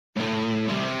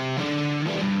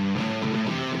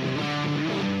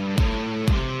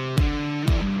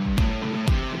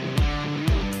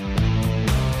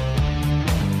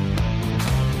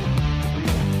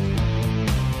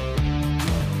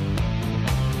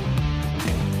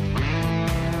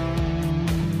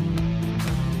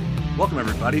Welcome,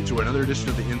 everybody, to another edition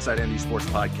of the Inside ND Sports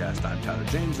Podcast. I'm Tyler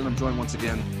James, and I'm joined once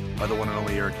again by the one and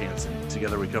only Eric Hansen.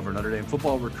 Together, we cover Notre Dame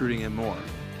football, recruiting, and more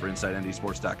for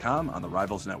InsideNDSports.com on the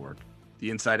Rivals Network. The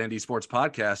Inside ND Sports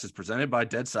Podcast is presented by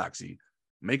Dead Soxy,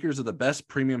 makers of the best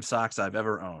premium socks I've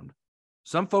ever owned.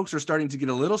 Some folks are starting to get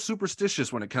a little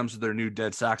superstitious when it comes to their new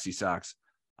Dead Soxy socks.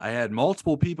 I had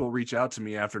multiple people reach out to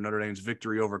me after Notre Dame's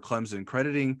victory over Clemson,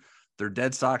 crediting their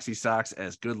Dead Soxy socks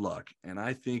as good luck. And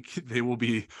I think they will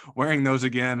be wearing those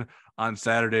again on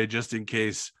Saturday, just in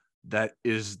case that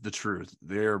is the truth.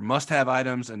 They're must-have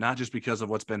items, and not just because of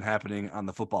what's been happening on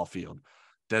the football field.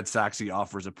 Dead Soxy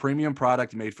offers a premium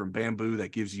product made from bamboo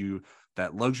that gives you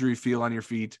that luxury feel on your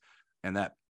feet, and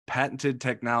that patented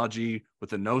technology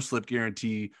with a no-slip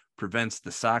guarantee prevents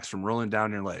the socks from rolling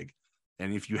down your leg.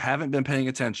 And if you haven't been paying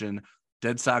attention,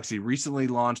 Dead Soxy recently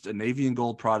launched a navy and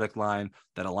gold product line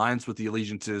that aligns with the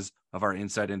allegiances of our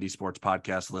Inside ND Sports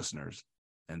Podcast listeners.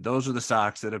 And those are the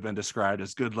socks that have been described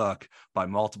as good luck by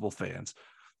multiple fans.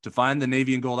 To find the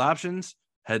navy and gold options,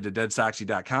 head to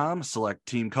deadsoxy.com, select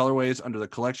team colorways under the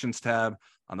collections tab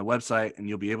on the website, and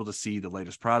you'll be able to see the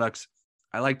latest products.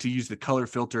 I like to use the color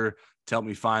filter to help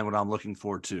me find what I'm looking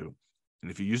for too. And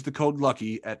if you use the code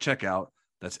LUCKY at checkout,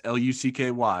 that's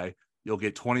LUCKY, you'll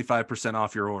get 25%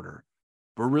 off your order.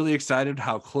 We're really excited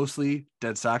how closely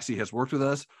Dead Soxy has worked with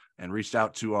us and reached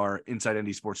out to our Inside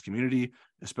ND Sports community,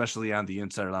 especially on the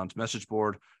Insider Lounge message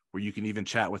board, where you can even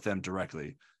chat with them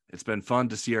directly. It's been fun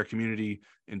to see our community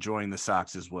enjoying the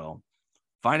socks as well.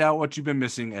 Find out what you've been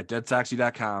missing at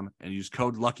deadsoxy.com and use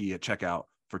code LUCKY at checkout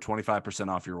for 25%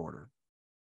 off your order.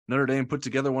 Notre Dame put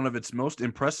together one of its most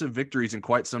impressive victories in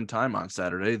quite some time on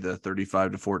Saturday. The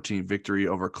 35-14 victory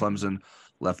over Clemson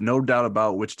left no doubt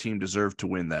about which team deserved to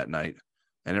win that night.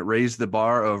 And it raised the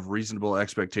bar of reasonable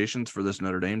expectations for this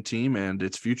Notre Dame team and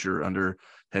its future under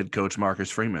head coach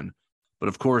Marcus Freeman. But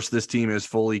of course, this team is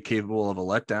fully capable of a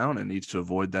letdown and needs to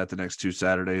avoid that the next two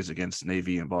Saturdays against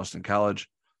Navy and Boston College.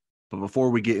 But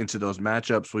before we get into those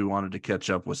matchups, we wanted to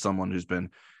catch up with someone who's been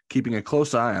keeping a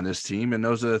close eye on this team and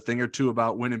knows a thing or two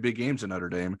about winning big games in Notre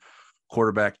Dame.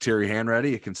 Quarterback Terry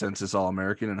Hanratty, a consensus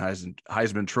All-American and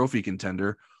Heisman Trophy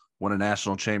contender, won a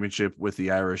national championship with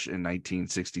the Irish in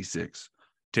 1966.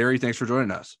 Terry, thanks for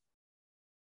joining us.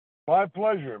 My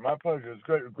pleasure. My pleasure.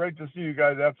 It's great to see you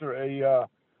guys after a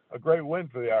great win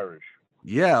for the Irish.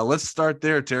 Yeah, let's start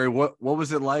there, Terry. What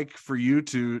was it like for you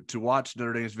to watch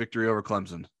Notre Dame's victory over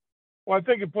Clemson? Well, I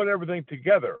think it put everything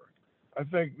together. I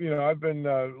think, I've been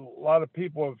a lot of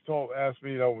people have asked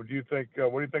me, what do you think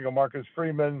of Marcus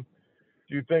Freeman?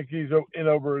 Do you think he's in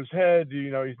over his head?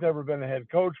 He's never been a head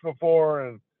coach before,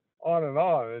 and on and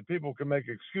on. And people can make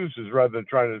excuses rather than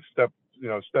trying to step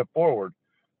forward.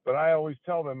 But I always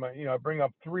tell them, I bring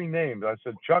up three names. I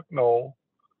said Chuck Noll,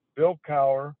 Bill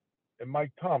Cowher, and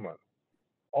Mike Tomlin.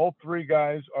 All three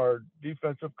guys are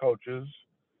defensive coaches.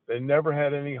 They never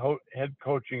had any head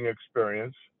coaching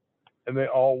experience, and they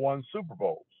all won Super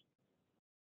Bowls.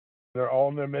 They're all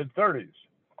in their mid-30s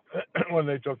when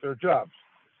they took their jobs.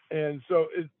 And so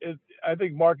I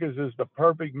think Marcus is the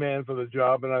perfect man for the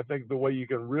job, and I think the way you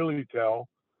can really tell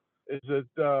is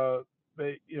that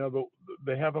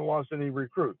they haven't lost any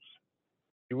recruits.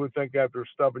 You would think after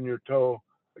stubbing your toe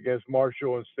against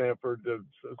Marshall and Stanford, that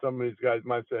some of these guys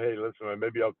might say, "Hey, listen,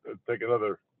 maybe I'll take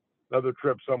another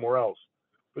trip somewhere else."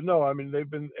 But no, I mean, they've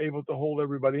been able to hold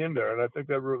everybody in there, and I think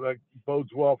that bodes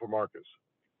well for Marcus.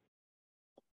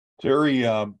 Terry,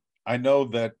 I know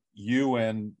that you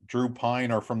and Drew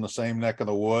Pyne are from the same neck of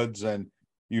the woods, and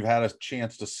you've had a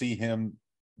chance to see him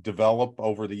develop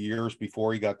over the years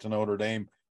before he got to Notre Dame.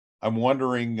 I'm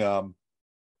wondering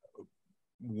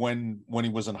when he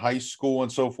was in high school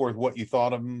and so forth, what you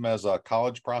thought of him as a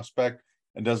college prospect,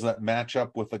 and does that match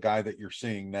up with the guy that you're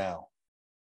seeing now?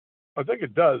 I think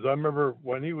it does. I remember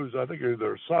when he was, I think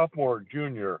either sophomore or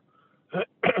junior,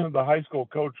 the high school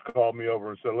coach called me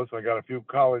over and said, "Listen, I got a few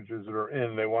colleges that are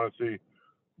in. They want to see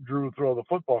Drew throw the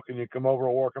football. Can you come over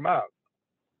and work him out?"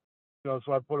 So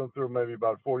I put him through maybe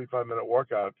about a 45-minute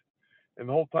workout. And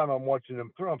the whole time I'm watching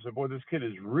him throw, I'm saying, boy, this kid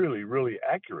is really, really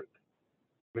accurate.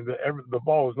 I mean, the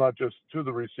ball is not just to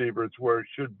the receiver; it's where it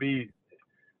should be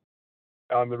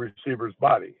on the receiver's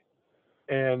body.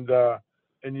 And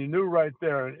you knew right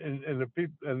there, and the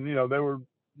people, and they were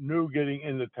new getting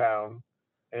into town,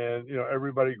 and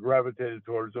everybody gravitated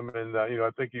towards him. And I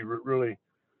think he really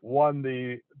won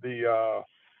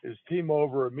his team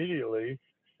over immediately,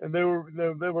 and they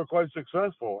were quite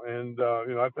successful. And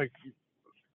I think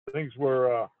things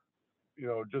were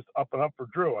just up and up for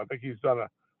Drew. I think he's done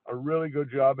a really good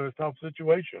job in a tough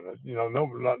situation.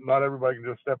 Not everybody can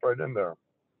just step right in there.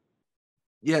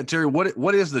 Yeah, Terry,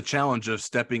 what is the challenge of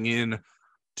stepping in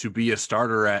to be a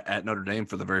starter at Notre Dame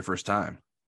for the very first time?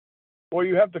 Well,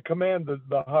 you have to command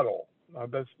the huddle.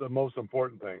 That's the most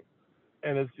important thing.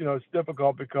 And it's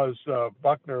difficult because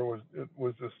Buckner was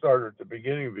the starter at the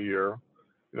beginning of the year.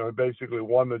 He basically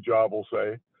won the job, we'll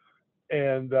say.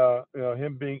 And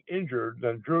him being injured,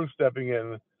 then Drew stepping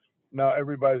in. Now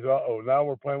everybody's now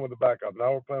we're playing with the backup.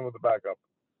 Now we're playing with the backup.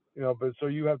 But so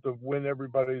you have to win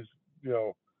everybody's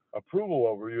approval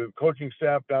over you, the coaching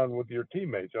staff down with your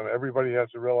teammates. Everybody has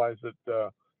to realize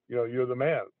that you're the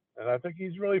man. And I think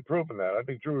he's really proven that. I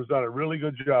think Drew has done a really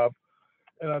good job,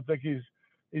 and I think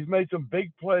he's made some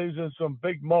big plays in some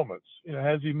big moments.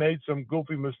 Has he made some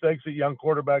goofy mistakes that young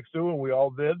quarterbacks do, and we all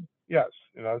did? Yes.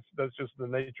 That's just the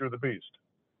nature of the beast.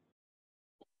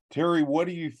 Terry, what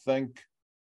do you think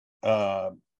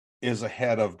is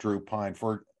ahead of Drew Pyne?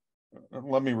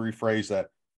 Let me rephrase that.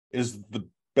 Is the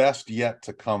best yet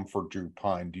to come for Drew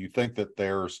Pyne? Do you think that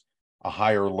there's a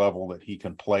higher level that he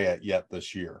can play at yet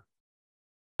this year?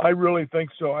 I really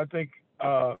think so. I think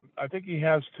he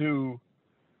has to,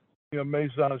 may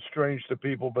sound strange to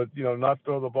people, but not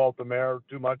throw the ball to Mayer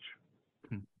too much.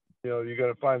 You got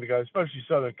to find the guy, especially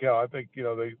Southern Cal. I think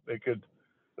they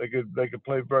could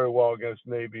play very well against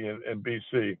Navy and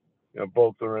BC.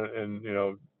 Both are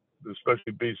in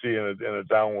especially BC in a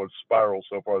downward spiral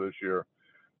so far this year.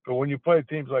 But when you play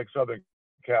teams like Southern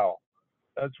Cal,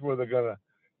 that's where they're gonna.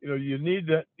 You need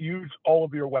to use all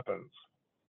of your weapons.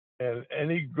 And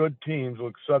any good teams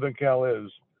like Southern Cal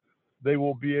is, they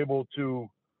will be able to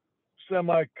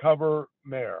semi-cover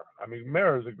Mayer. I mean,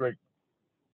 Mayer is a great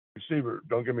receiver,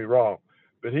 don't get me wrong,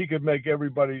 but he could make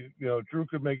everybody, Drew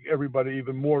could make everybody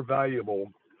even more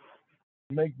valuable,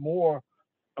 make more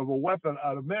of a weapon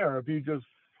out of Mayer if he just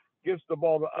gives the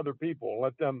ball to other people and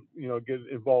let them, get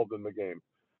involved in the game.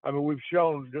 I mean, we've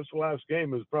shown just the last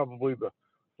game is probably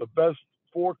the best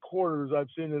 4 quarters I've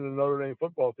seen in a Notre Dame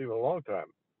football team in a long time.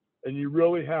 And you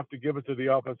really have to give it to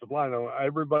the offensive line. Now,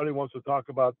 everybody wants to talk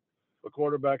about the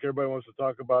quarterback. Everybody wants to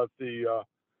talk about the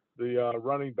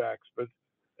running backs. But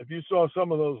if you saw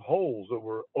some of those holes that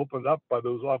were opened up by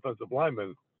those offensive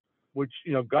linemen, which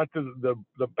got to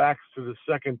the backs to the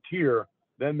second tier,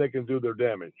 then they can do their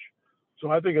damage. So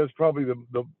I think that's probably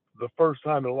the first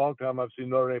time in a long time I've seen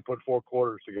Notre Dame put 4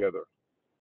 quarters together.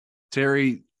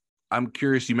 Terry, I'm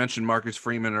curious. You mentioned Marcus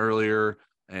Freeman earlier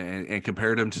and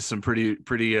compared him to some pretty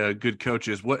good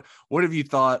coaches. What have you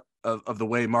thought of the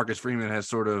way Marcus Freeman has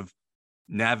sort of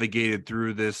navigated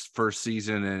through this first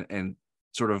season and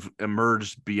sort of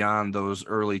emerged beyond those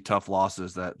early tough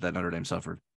losses that Notre Dame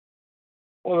suffered?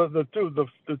 Well, the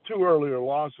two earlier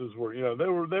losses were,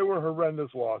 they were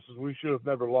horrendous losses. We should have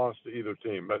never lost to either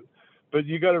team. But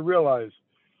you got to realize,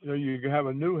 you have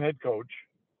a new head coach,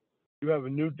 you have a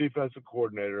new defensive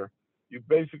coordinator, you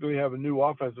basically have a new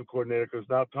offensive coordinator because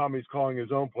now Tommy's calling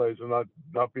his own plays and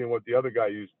not being what the other guy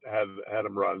had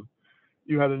him run.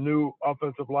 You had a new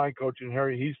offensive line coach in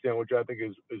Harry Heastan, which I think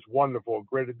is wonderful, a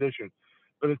great addition.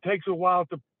 But it takes a while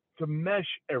to mesh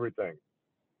everything.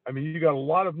 I mean, you got a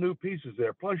lot of new pieces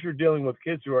there. Plus, you're dealing with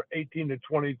kids who are 18 to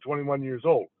 20, 21 years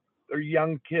old. They're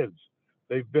young kids.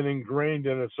 They've been ingrained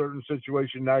in a certain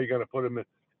situation. Now you're going to put them in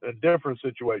a different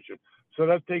situation. So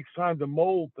that takes time to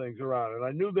mold things around. And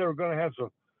I knew they were going to have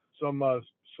some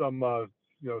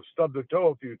stub their toe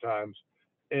a few times.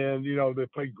 And, they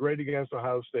played great against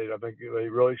Ohio State. I think they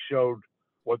really showed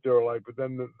what they were like. But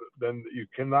then you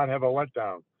cannot have a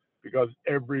letdown because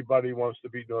everybody wants to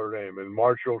beat Notre Dame. And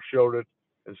Marshall showed it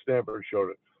and Stanford showed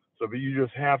it. So but you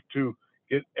just have to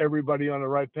get everybody on the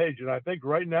right page. And I think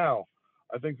right now,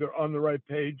 they're on the right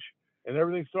page. And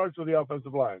everything starts with the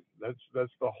offensive line. That's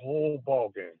the whole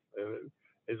ball game. And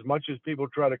as much as people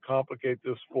try to complicate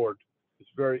this sport, it's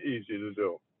very easy to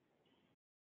do.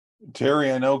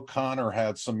 Terry, I know Connor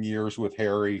had some years with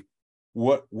Harry.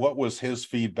 What was his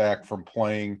feedback from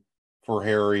playing for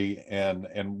Harry, and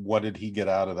what did he get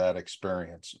out of that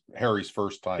experience? Harry's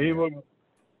first time.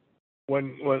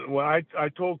 When I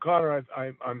told Connor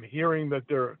I'm hearing that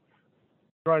they're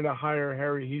trying to hire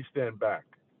Harry Heastan back,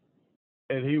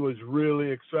 and he was really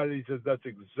excited. He says that's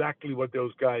exactly what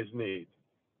those guys need.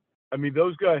 I mean,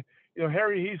 those guys,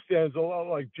 Harry Heastan is a lot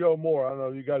like Joe Moore. I don't know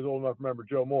if you guys old enough to remember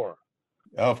Joe Moore.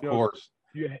 Of course.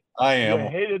 I am. You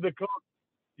hated the coach.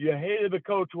 You hated the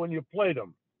coach when you played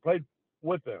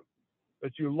with him,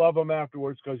 but you love him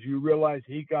afterwards because you realize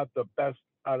he got the best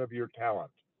out of your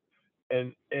talent.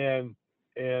 And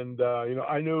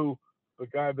I knew the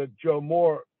guy that Joe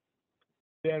Moore,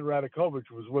 Dan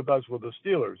Radakovich, was with us with the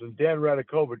Steelers, and Dan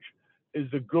Radakovich is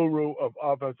the guru of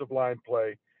offensive line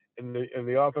play. And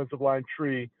the offensive line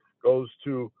tree goes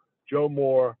to Joe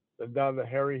Moore, then down the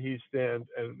Harry Heath stand,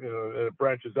 and and it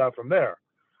branches out from there.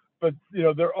 But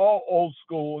they're all old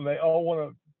school, and they all want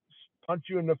to punch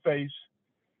you in the face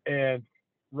and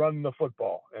run the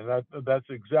football, and that's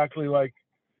exactly like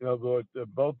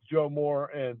both Joe Moore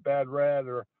and Bad Rad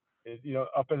are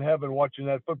up in heaven watching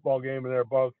that football game, and they're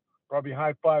both probably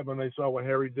high five when they saw what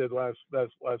Harry did last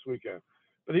weekend.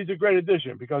 But he's a great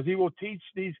addition because he will teach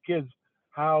these kids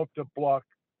how to block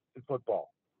in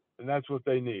football, and that's what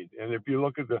they need. And if you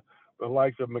look at the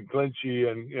likes of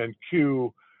McGlinchey and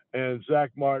Q and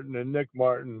Zach Martin and Nick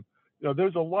Martin,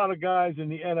 there's a lot of guys in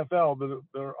the NFL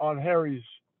that are on Harry's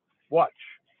watch.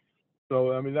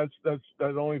 So I mean, that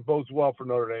only bodes well for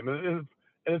Notre Dame, and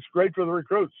it's great for the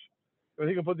recruits. And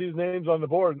he can put these names on the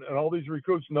board, and all these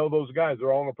recruits know those guys.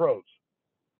 They're all in the pros,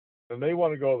 and they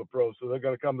want to go to the pros, so they're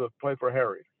going to come to play for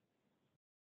Harry.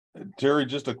 Terry,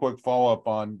 just a quick follow-up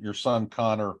on your son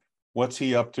Connor. What's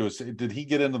he up to? Did he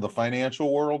get into the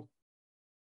financial world?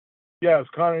 Yes,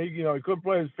 Connor. He couldn't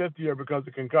play his fifth year because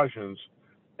of concussions,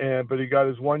 but he got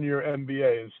his 1-year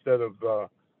MBA instead of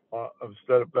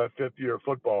that fifth year of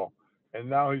football. And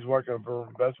now he's working for an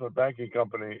investment banking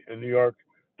company in New York,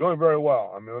 doing very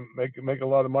well. I mean, make a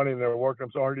lot of money, and they're working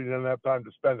so hard he didn't have time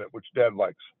to spend it, which Dad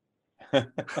likes.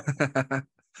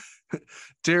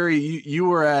 Terry, you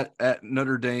were at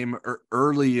Notre Dame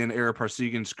early in Ara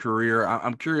Parsegan's career.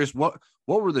 I'm curious, what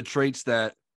were the traits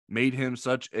that made him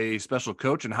such a special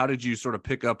coach, and how did you sort of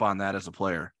pick up on that as a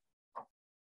player?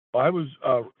 I was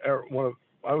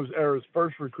Ara's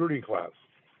first recruiting class,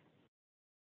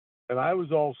 and I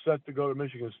was all set to go to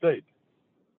Michigan State.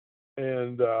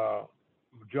 And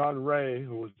John Ray,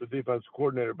 who was the defense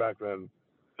coordinator back then,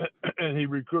 and he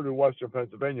recruited Western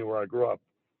Pennsylvania, where I grew up.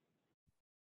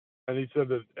 And he said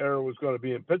that Ara was going to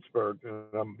be in Pittsburgh, and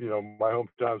my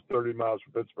hometown is 30 miles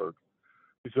from Pittsburgh.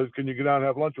 He says, "Can you get down and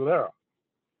have lunch with Ara?"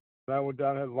 And I went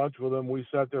down and had lunch with him. We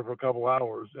sat there for a couple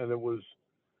hours, and I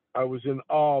was in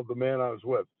awe of the man I was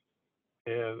with.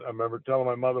 And I remember telling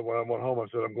my mother when I went home, I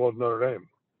said, "I'm going to Notre Dame."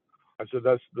 I said,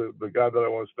 "That's the guy that I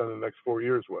want to spend the next 4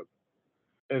 years with."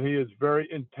 And he is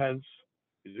very intense.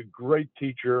 He's a great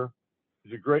teacher.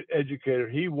 He's a great educator.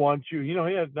 He wants you. He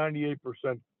had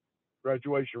 98%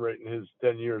 graduation rate in his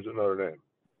 10 years at Notre Dame.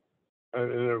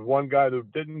 And there's one guy who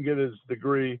didn't get his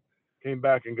degree, came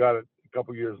back and got it a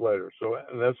couple years later. So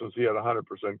in essence, he had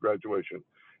 100% graduation.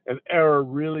 And Ara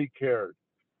really cared.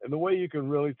 And the way you can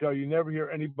really tell, you never hear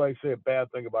anybody say a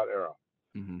bad thing about Ara.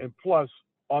 Mm-hmm. And plus,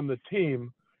 on the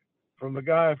team, from the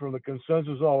guy from the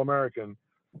consensus All-American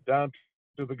down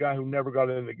to the guy who never got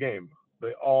in the game,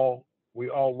 we all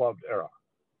loved Ara.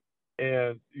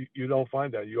 And you don't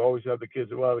find that. You always have the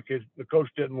kids. Well, the coach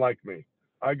didn't like me.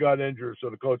 I got injured, so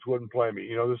the coach wouldn't play me.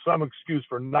 There's some excuse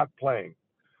for not playing,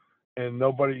 and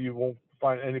you won't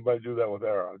find anybody do that with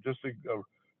Ara. Just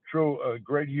a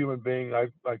great human being. I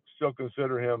still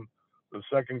consider him the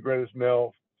second greatest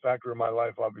male factor in my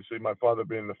life. Obviously, my father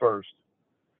being the first,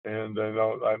 and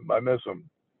I miss him.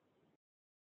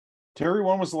 Terry,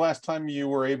 when was the last time you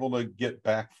were able to get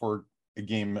back for a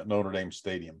game at Notre Dame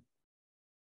Stadium?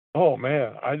 Oh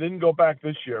man, I didn't go back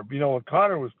this year. When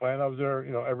Connor was playing, I was there,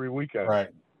 every weekend. Right.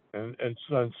 And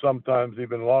sometimes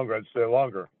even longer. I'd stay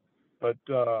longer. But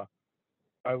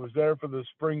I was there for the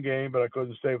spring game, but I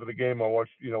couldn't stay for the game. I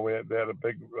watched. They had a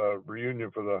big reunion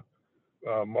for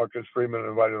the Marcus Freeman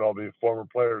invited all the former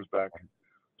players back.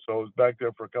 So I was back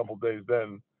there for a couple of days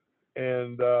then,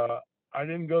 and I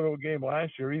didn't go to a game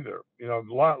last year either. A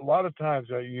lot of times,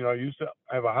 I used to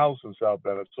have a house in South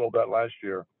Bend. I sold that last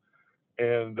year.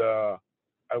 And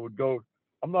I would go.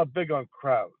 I'm not big on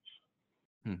crowds.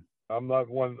 I'm not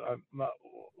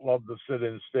love to sit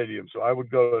in a stadium. So I would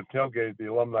go to the tailgate, the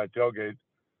alumni tailgate,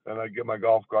 and I'd get my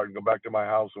golf cart and go back to my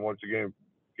house and watch the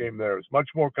game there. It's much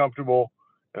more comfortable,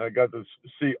 and I got to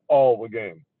see all the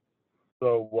game.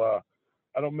 So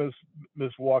I don't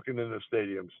miss walking in the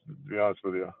stadiums, to be honest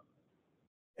with you.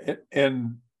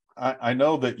 And I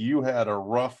know that you had a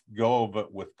rough go of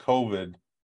it with COVID.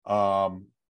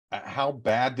 How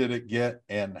bad did it get,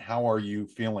 and how are you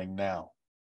feeling now?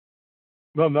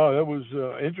 No, that was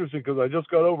interesting because I just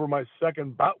got over my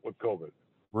second bout with COVID.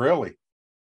 Really?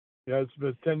 Yeah, it's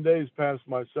been 10 days past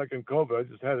my second COVID. I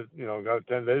just had it, got it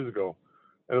 10 days ago.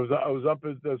 And I was up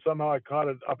at, somehow I caught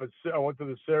it up at, I went to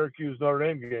the Syracuse Notre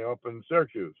Dame game up in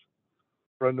Syracuse.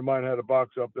 A friend of mine had a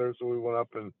box up there, so we went up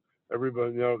and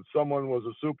everybody, someone was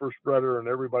a super spreader and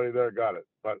everybody there got it.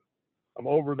 But I'm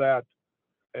over that.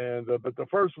 And but the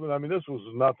first one, I mean, this was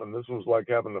nothing. This was like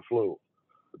having the flu.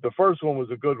 But the first one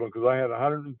was a good one because I had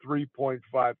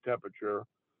 103.5 temperature.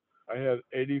 I had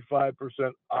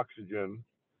 85% oxygen.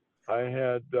 I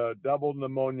had double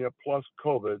pneumonia plus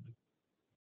COVID.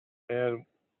 and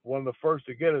one of the first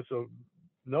to get it. So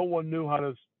no one knew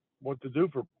what to do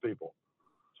for people.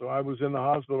 So I was in the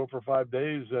hospital for 5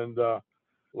 days, and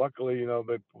luckily,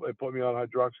 they put me on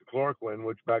hydroxychloroquine,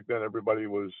 which back then everybody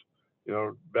was,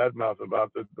 badmouth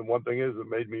about. The one thing is, it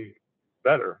made me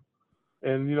better.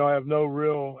 And I have no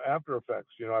real after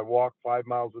effects. I walk 5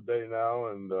 miles a day now,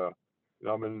 and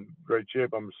I'm in great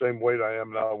shape. I'm the same weight I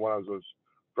am now when I was a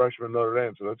freshman at Notre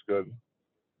Dame, so that's good.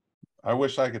 I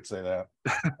wish I could say that.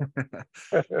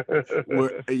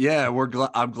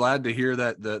 I'm glad to hear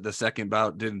that the second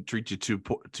bout didn't treat you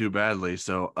too badly.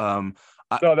 So no,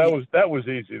 that was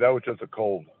easy. That was just a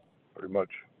cold, pretty much.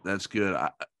 That's good.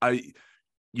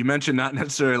 You mentioned not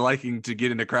necessarily liking to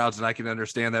get into crowds, and I can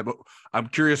understand that, but I'm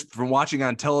curious, from watching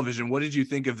on television, what did you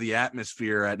think of the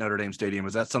atmosphere at Notre Dame Stadium?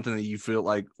 Was that something that you feel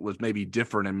like was maybe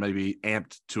different and maybe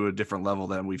amped to a different level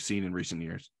than we've seen in recent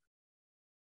years?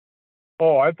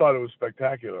 Oh, I thought it was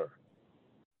spectacular.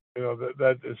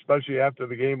 That especially after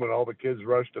the game when all the kids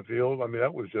rushed the field. I mean,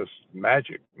 that was just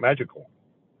magical.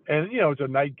 And it's a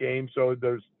night game, so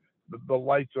there's the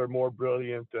lights are more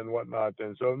brilliant and whatnot.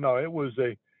 And so no, it was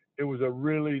a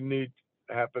really neat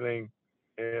happening,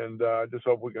 and I just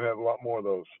hope we can have a lot more of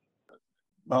those.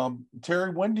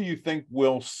 Terry, when do you think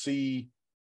we'll see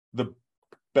the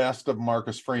best of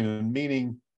Marcus Freeman?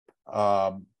 Meaning,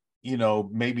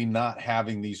 maybe not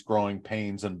having these growing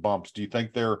pains and bumps. Do you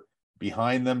think they're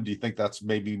behind them? Do you think that's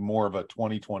maybe more of a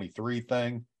 2023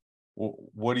 thing?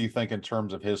 What do you think in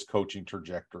terms of his coaching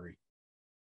trajectory?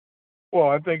 Well,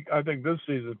 I think this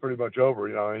season is pretty much over.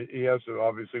 He has to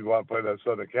obviously go out and play that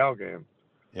Southern Cal game.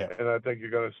 Yeah. And I think you're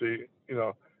going to see,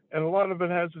 and a lot of it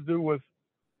has to do with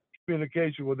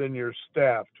communication within your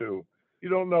staff too. You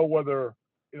don't know whether,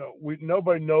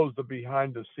 nobody knows the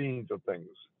behind the scenes of things.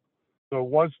 So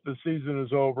once the season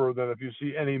is over, then if you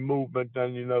see any movement,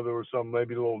 then there was some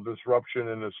maybe a little disruption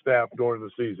in the staff during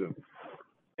the season.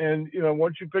 And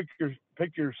once you pick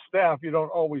your staff, you don't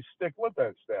always stick with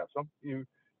that staff.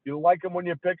 You like them when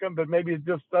you pick them, but maybe it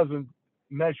just doesn't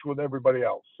mesh with everybody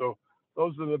else. So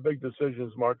those are the big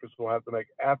decisions Marcus will have to make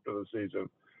after the season.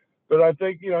 But I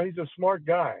think he's a smart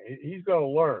guy. He's going to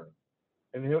learn,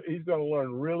 and he's going to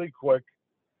learn really quick.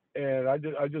 And I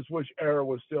just wish Era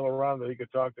was still around, that he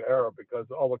could talk to Era, because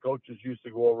all the coaches used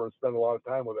to go over and spend a lot of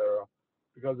time with Era,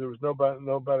 because there was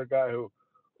no better guy who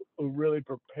really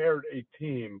prepared a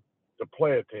team to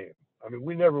play a team. I mean,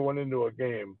 we never went into a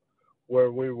game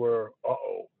where we were,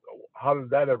 how did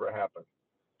that ever happen?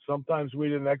 Sometimes we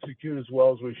didn't execute as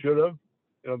well as we should have.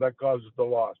 That causes the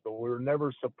loss, but we were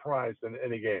never surprised in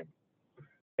any game.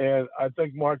 And I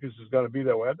think Marcus is going to be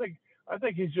that way. I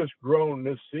think he's just grown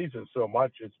this season so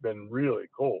much. It's been really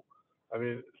cool. I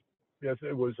mean, yes,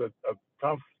 it was a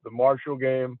tough, the Marshall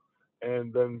game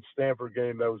and then Stanford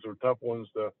game. Those were tough ones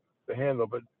to handle.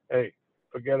 But hey,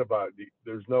 forget about it.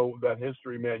 There's that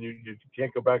history, man. You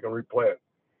can't go back and replay it.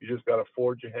 You just got to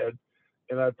forge ahead.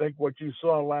 And I think what you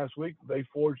saw last week, they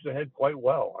forged ahead quite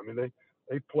well. I mean,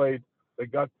 they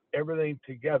got everything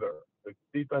together. The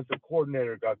defensive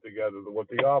coordinator got together with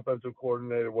the offensive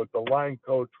coordinator, with the line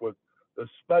coach, with the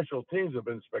special teams have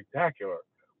been spectacular.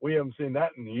 We haven't seen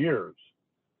that in years.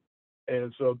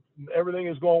 And so everything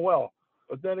is going well.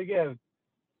 But then again,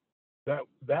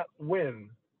 that win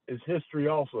is history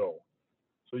also.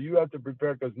 So you have to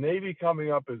prepare, because Navy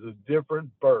coming up is a different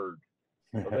bird.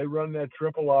 So they run that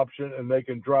triple option, and they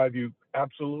can drive you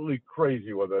absolutely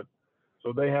crazy with it.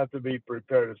 So they have to be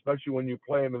prepared, especially when you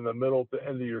play them in the middle to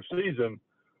end of your season,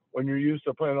 when you're used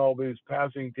to playing all these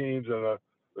passing teams and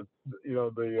the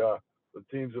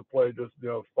teams that play just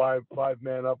five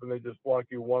man up and they just block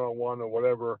you one-on-one or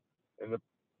whatever. And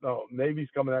Navy's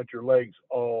coming at your legs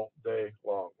all day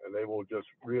long, and they will just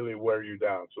really wear you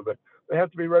down. So they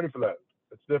have to be ready for that.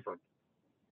 It's different.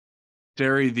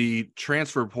 Terry, the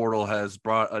transfer portal has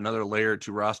brought another layer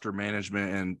to roster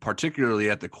management, and particularly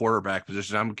at the quarterback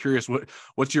position. I'm curious,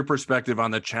 what's your perspective on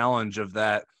the challenge of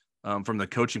that from the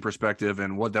coaching perspective,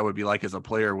 and what that would be like as a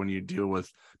player when you deal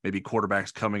with maybe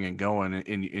quarterbacks coming and going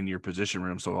in your position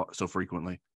room so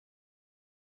frequently?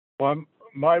 Well,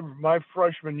 my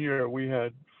freshman year, we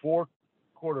had 4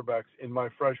 quarterbacks in my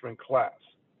freshman class.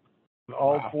 And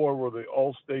all 4 were the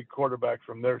all-state quarterbacks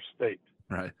from their state.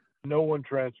 Right. No one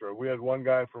transferred. We had one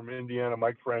guy from Indiana,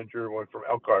 Mike Franger, went from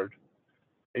Elkhart.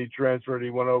 He transferred.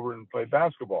 He went over and played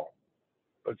basketball,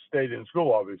 but stayed in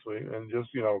school, obviously, and just,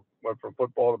 went from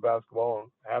football to basketball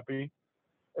and happy.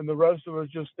 And the rest of us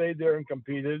just stayed there and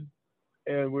competed,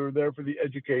 and we were there for the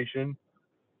education.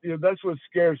 That's what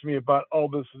scares me about all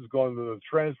this is going to the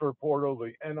transfer portal,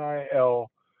 the NIL,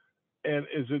 and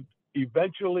is it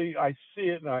eventually, I see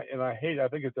it, and I hate it. I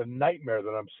think it's a nightmare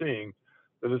that I'm seeing,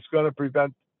 that it's going to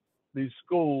prevent these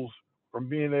schools from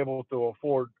being able to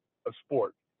afford a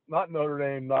sport. Not Notre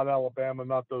Dame, not Alabama,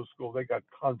 not those schools. They got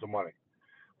tons of money.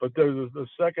 But there's the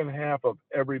second half of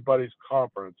everybody's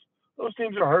conference. Those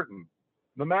teams are hurting.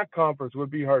 The MAC conference would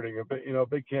be hurting if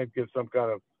they can't get some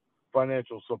kind of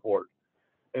financial support.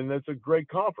 And that's a great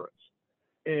conference.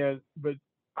 But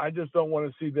I just don't want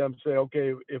to see them say,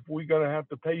 okay, if we're going to have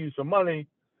to pay you some money,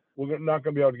 we're not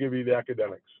going to be able to give you the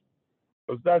academics,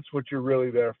 because that's what you're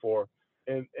really there for.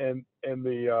 And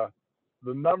the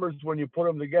numbers, when you put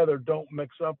them together, don't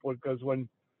mix up because when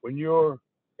you're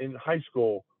in high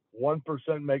school,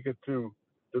 1% make it to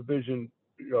division,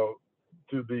 to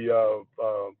the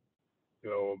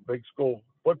big school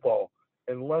football,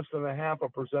 and less than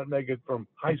 0.5% make it from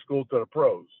high school to the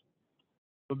pros.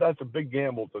 So that's a big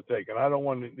gamble to take, and I don't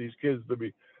want these kids to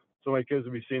be so many kids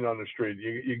to be seen on the street.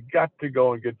 You got to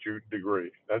go and get your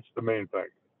degree. That's the main thing.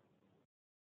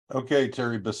 Okay,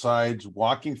 Terry, besides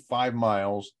walking 5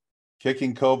 miles,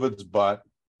 kicking COVID's butt,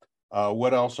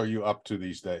 what else are you up to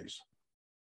these days?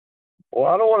 Well,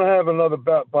 I don't want to have another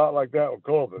bout like that with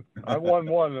COVID. I won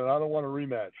one, and I don't want a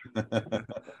rematch.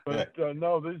 But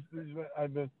no,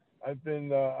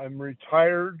 I'm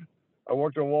retired. I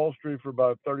worked on Wall Street for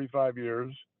about 35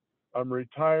 years. I'm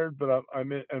retired, but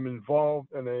I'm involved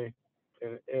in a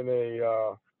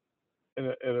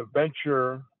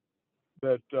venture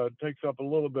that takes up a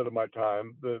little bit of my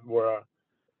time. When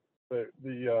I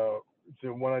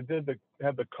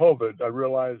had the COVID, I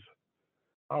realized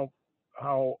how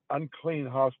unclean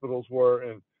hospitals were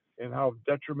and how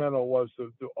detrimental it was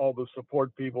to all the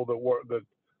support people that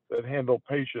handle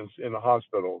patients in the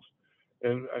hospitals.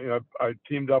 And I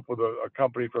teamed up with a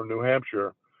company from New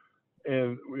Hampshire,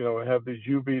 and have these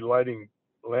UV lighting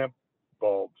lamp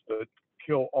bulbs that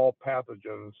kill all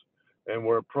pathogens, and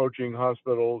we're approaching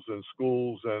hospitals and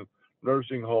schools and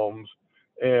nursing homes.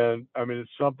 And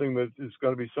it's something that is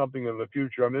going to be something in the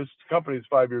future. this company is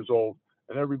 5 years old,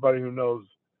 and everybody who knows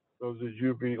these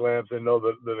UV lamps, they know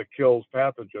that it kills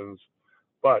pathogens.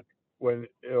 But when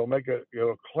it'll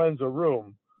cleanse a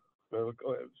room,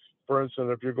 for instance,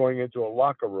 if you're going into a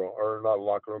locker room, or not a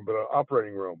locker room, but an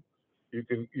operating room, you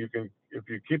can if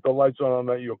you keep the lights on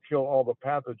that, you'll kill all the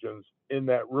pathogens in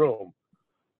that room.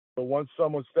 But once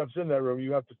someone steps in that room,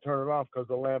 you have to turn it off because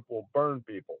the lamp will burn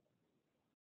people.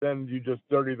 Then you just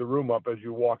dirty the room up as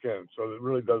you walk in, so it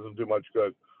really doesn't do much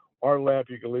good. Our lamp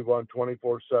you can leave on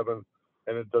 24/7,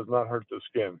 and it does not hurt the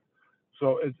skin.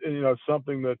 So it's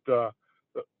something that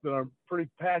I'm pretty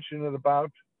passionate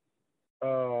about.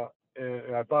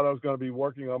 And I thought I was going to be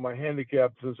working on my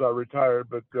handicap since I retired,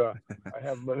 but I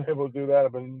haven't been able to do that.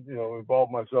 I've been,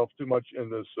 involved myself too much in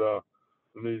these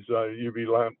UV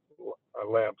lamps.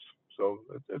 So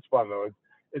it's fun though.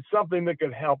 It's something that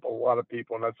can help a lot of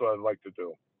people, and that's what I'd like to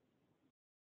do.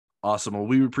 Awesome. Well,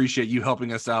 we appreciate you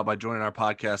helping us out by joining our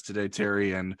podcast today,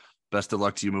 Terry, and best of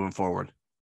luck to you moving forward.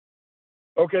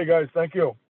 Okay, guys. Thank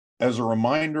you. As a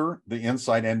reminder, the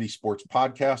Inside ND Sports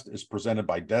podcast is presented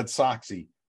by Dead Soxy,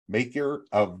 maker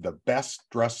of the best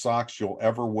dress socks you'll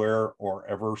ever wear or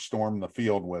ever storm the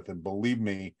field with. And believe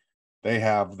me, they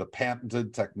have the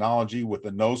patented technology with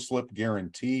a no-slip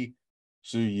guarantee,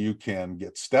 so you can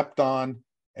get stepped on,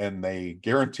 and they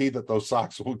guarantee that those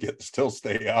socks will still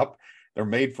stay up. They're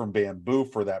made from bamboo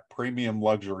for that premium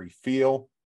luxury feel.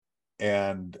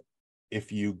 And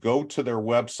if you go to their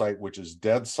website, which is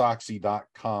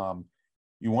deadsoxy.com,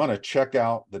 you want to check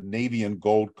out the navy and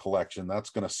gold collection. That's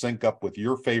going to sync up with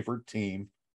your favorite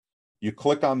team. You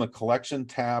click on the collection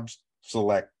tabs,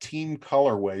 select team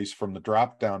colorways from the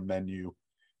drop-down menu,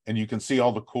 and you can see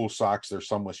all the cool socks. There's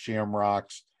some with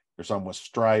shamrocks, there's some with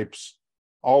stripes,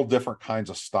 all different kinds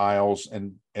of styles.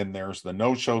 And there's the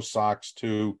no-show socks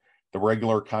too, the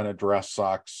regular kind of dress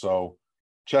socks. So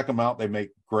check them out. They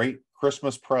make great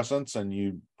Christmas presents, and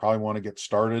you probably want to get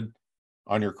started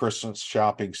on your Christmas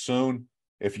shopping soon.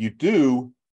 If you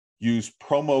do, use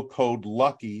promo code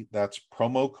LUCKY. That's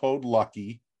promo code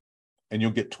LUCKY, and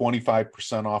you'll get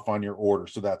 25% off on your order.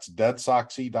 So that's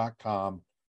deadsoxy.com,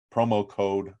 promo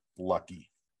code LUCKY.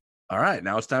 All right,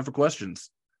 now it's time for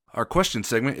questions. Our question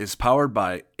segment is powered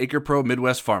by Acre Pro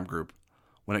Midwest Farm Group.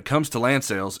 When it comes to land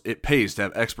sales, it pays to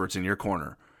have experts in your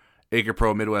corner. Acre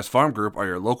Pro Midwest Farm Group are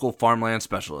your local farmland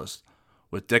specialists.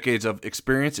 With decades of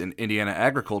experience in Indiana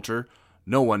agriculture,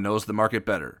 no one knows the market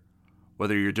better.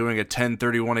 Whether you're doing a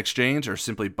 1031 exchange or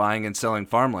simply buying and selling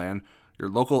farmland, your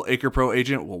local Acre Pro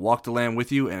agent will walk the land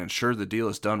with you and ensure the deal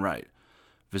is done right.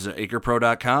 Visit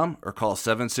acrepro.com or call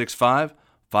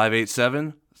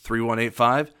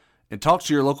 765-587-3185 and talk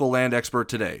to your local land expert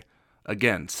today.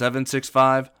 Again,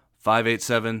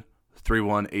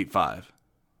 765-587-3185.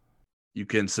 You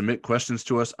can submit questions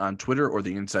to us on Twitter or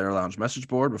the Insider Lounge message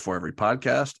board before every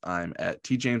podcast. I'm at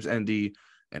TJamesND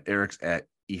and Eric's at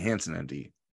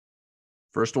eHansenND.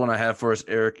 First one I have for us,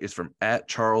 Eric, is from at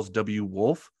Charles W.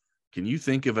 Wolf. Can you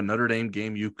think of a Notre Dame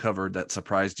game you covered that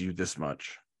surprised you this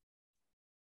much?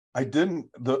 I didn't.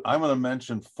 I'm going to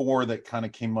mention 4 that kind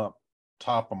of came up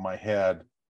top of my head.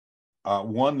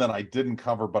 One that I didn't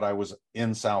cover, but I was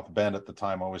in South Bend at the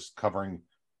time. I was covering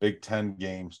Big Ten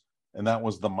games, and that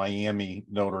was the Miami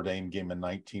Notre Dame game in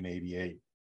 1988.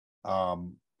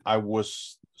 I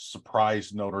was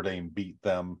surprised Notre Dame beat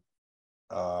them.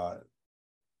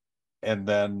 And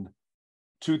then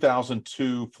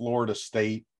 2002 Florida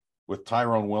State with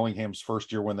Tyrone Willingham's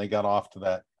first year when they got off to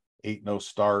that 8-0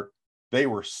 start. They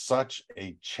were such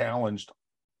a challenged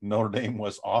Notre Dame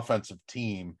was offensive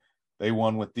team. They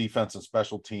won with defense and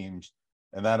special teams,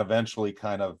 and that eventually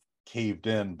kind of caved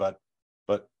in. But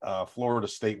Florida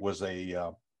State was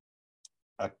a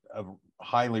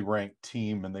highly ranked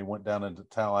team, and they went down into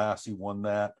Tallahassee, won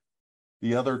that.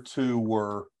 The other 2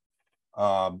 were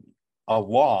a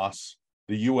loss,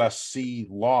 the USC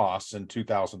loss in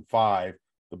 2005,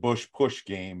 the Bush push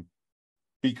game,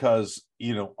 because,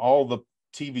 all the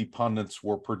TV pundits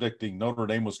were predicting Notre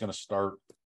Dame was going to start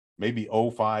maybe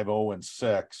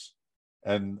 0-5-0-6.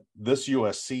 And this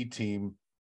USC team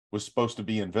was supposed to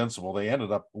be invincible. They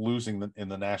ended up losing in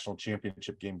the national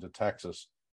championship game to Texas,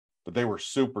 but they were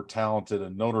super talented.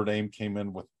 And Notre Dame came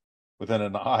in within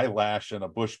an eyelash and a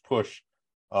Bush push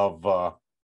of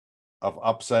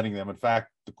upsetting them. In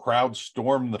fact, the crowd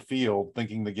stormed the field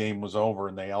thinking the game was over,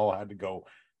 and they all had to go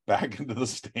back into the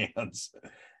stands.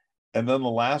 And then the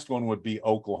last one would be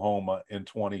Oklahoma in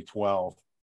 2012.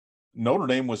 Notre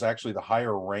Dame was actually the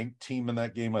higher ranked team in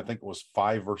that game. I think it was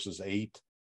 5-8,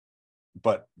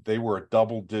 but they were a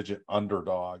double-digit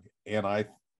underdog. And I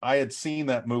had seen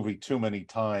that movie too many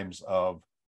times of,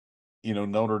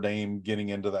 Notre Dame getting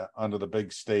into the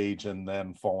big stage and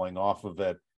then falling off of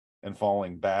it and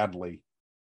falling badly.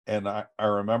 And I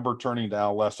remember turning to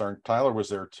Al Lesser, and Tyler was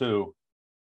there too,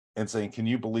 and saying, can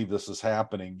you believe this is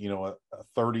happening? A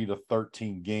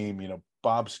 30-13 game.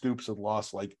 Bob Stoops had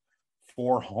lost like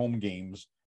 4 home games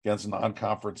against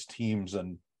non-conference teams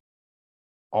and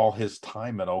all his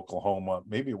time at Oklahoma.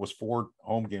 Maybe it was 4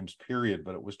 home games period,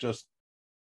 but it was just,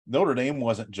 Notre Dame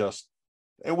wasn't just,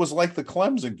 it was like the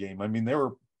Clemson game. I mean, they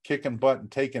were kicking butt and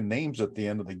taking names at the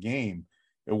end of the game.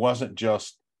 It wasn't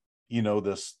just,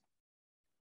 this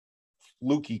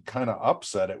fluky kind of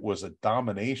upset. It was a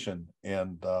domination.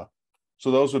 And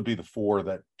so those would be the 4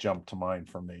 that jumped to mind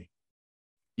for me.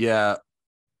 Yeah.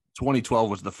 2012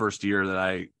 was the first year that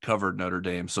I covered Notre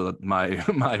Dame, so that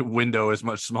my window is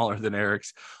much smaller than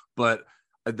Eric's. But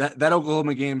that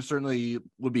Oklahoma game certainly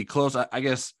would be close. I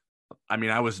guess. I mean,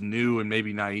 I was new and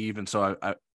maybe naive, and so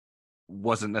I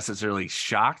wasn't necessarily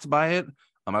shocked by it.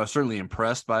 I was certainly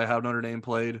impressed by how Notre Dame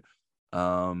played.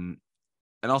 And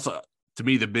also, to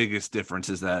me, the biggest difference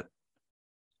is that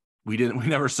we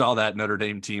never saw that Notre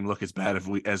Dame team look as bad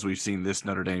as we've seen this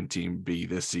Notre Dame team be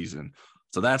this season.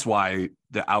 So that's why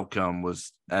the outcome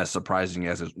was as surprising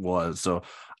as it was. So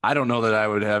I don't know that I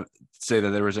would say that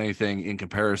there was anything in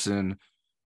comparison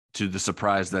to the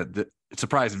surprise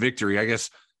victory. I guess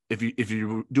if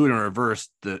you do it in reverse,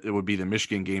 it would be the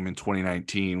Michigan game in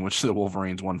 2019, which the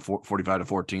Wolverines won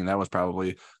 45-14. That was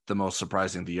probably the most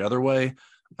surprising the other way.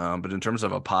 But in terms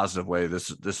of a positive way, this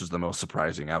was the most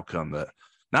surprising outcome, that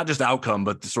not just outcome,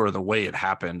 but sort of the way it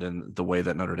happened and the way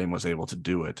that Notre Dame was able to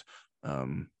do it.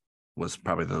 Was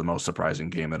probably the most surprising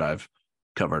game that I've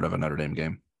covered of a Notre Dame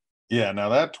game. Yeah. Now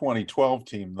that 2012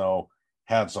 team, though,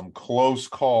 had some close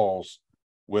calls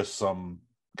with some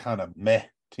kind of meh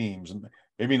teams.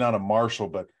 Maybe not a Marshall,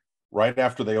 but right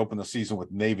after they opened the season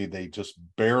with Navy, they just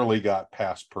barely got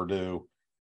past Purdue.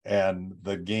 And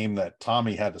the game that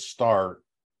Tommy had to start,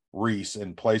 Reese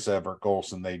in place of Everett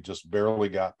Golson, they just barely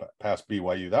got past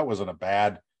BYU. That wasn't a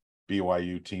bad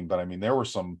BYU team, but I mean, there were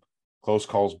some close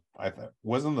calls.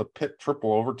 Wasn't the Pitt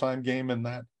triple overtime game in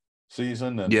that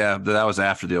season? And yeah, that was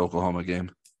after the Oklahoma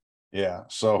game. Yeah.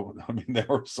 So, I mean, there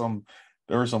were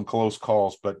some close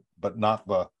calls, but not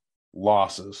the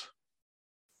losses.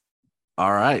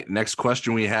 All right. Next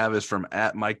question we have is from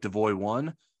at Mike Devoy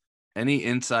 1. Any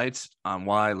insights on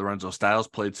why Lorenzo Styles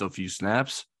played so few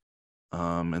snaps?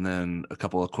 And then a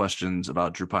couple of questions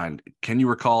about Drew Pyne. Can you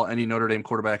recall any Notre Dame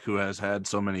quarterback who has had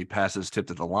so many passes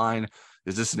tipped at the line?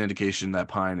 Is this an indication that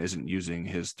Pyne isn't using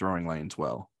his throwing lanes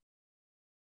well?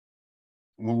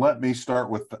 Well, let me start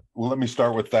with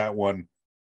that one.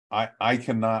 I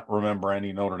cannot remember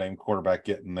any Notre Dame quarterback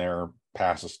getting their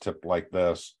passes tipped like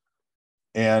this.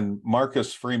 And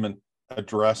Marcus Freeman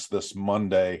addressed this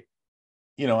Monday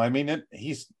I mean,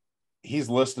 he's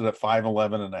listed at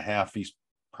 5'11 and a half. He's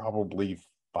probably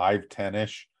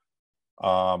 5'10-ish.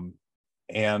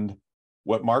 And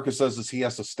what Marcus says is he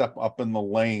has to step up in the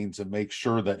lanes and make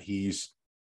sure that he's,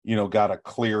 got a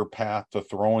clear path to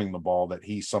throwing the ball, that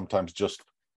he sometimes just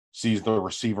sees the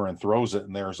receiver and throws it,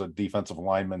 and there's a defensive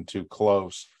lineman too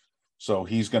close. So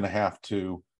he's going to have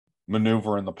to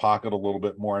maneuver in the pocket a little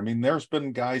bit more. I mean, there's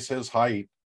been guys his height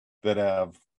that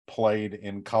have played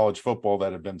in college football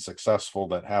that have been successful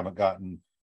that haven't gotten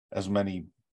as many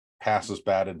passes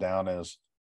batted down as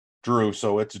Drew.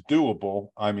 So it's doable.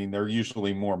 I mean, they're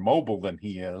usually more mobile than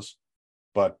he is,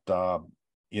 but that's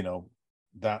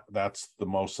the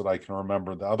most that I can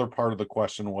remember. The other part of the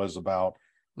question was about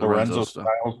Lorenzo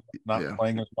Styles not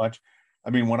playing as much.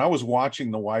 I mean, when I was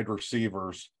watching the wide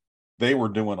receivers, they were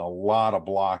doing a lot of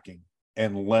blocking,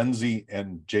 and Lindsey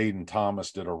and Jaden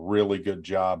Thomas did a really good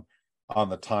job on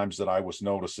the times that I was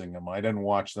noticing them. I didn't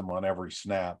watch them on every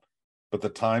snap, but the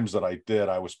times that I did,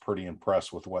 I was pretty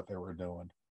impressed with what they were doing.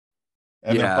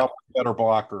 And they're probably better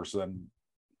blockers than.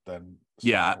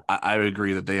 Yeah, I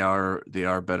agree that they are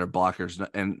better blockers.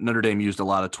 And Notre Dame used a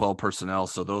lot of 12 personnel,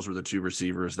 so those were the two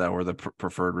receivers that were the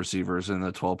preferred receivers in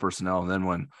the 12 personnel. And then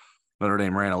when Notre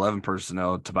Dame ran 11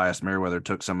 personnel, Tobias Merriweather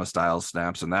took some of Styles'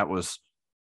 snaps, and that was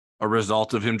a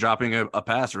result of him dropping a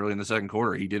pass early in the second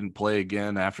quarter. He didn't play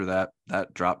again after that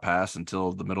drop pass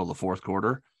until the middle of the fourth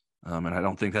quarter, and I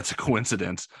don't think that's a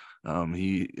coincidence.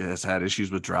 He has had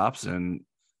issues with drops, and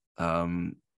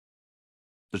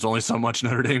there's only so much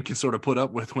Notre Dame can sort of put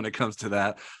up with when it comes to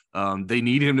that. They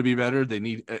need him to be better. They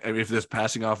need, if this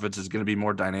passing offense is going to be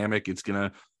more dynamic, it's going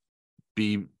to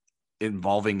be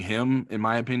involving him, in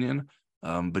my opinion.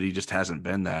 But he just hasn't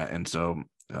been that. And so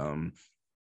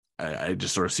I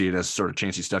just sort of see it as sort of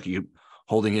Chancey Stuckey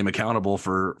holding him accountable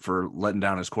for letting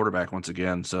down his quarterback once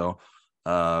again. So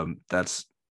that's,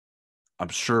 I'm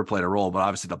sure, played a role, but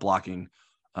obviously the blocking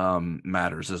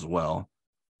matters as well.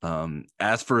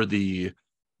 As for the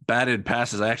batted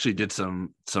passes, I actually did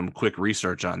some quick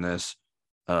research on this.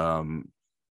 And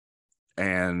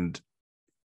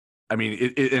I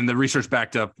mean, and the research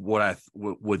backed up what I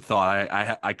would thought.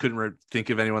 I couldn't think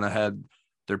of anyone that had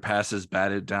their passes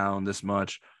batted down this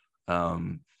much.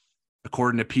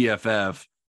 According to PFF,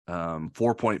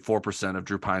 4.4% of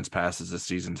Drew Pyne's passes this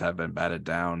season have been batted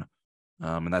down.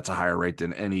 And that's a higher rate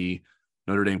than any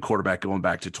Notre Dame quarterback going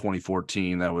back to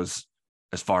 2014. That was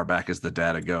as far back as the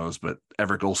data goes, but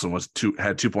Everett Golson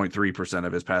had 2.3%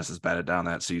 of his passes batted down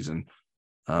that season.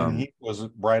 And he was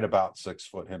right about 6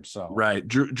 foot himself. Right.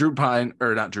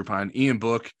 Ian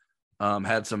Book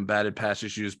had some batted pass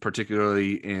issues,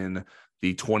 particularly in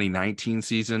the 2019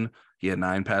 season. He had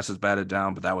 9 passes batted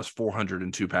down, but that was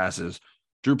 402 passes.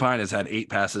 Drew Pyne has had 8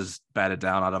 passes batted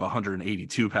down out of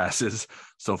 182 passes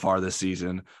so far this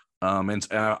season. And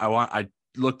I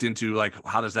looked into, like,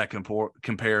 how does that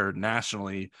compare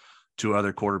nationally to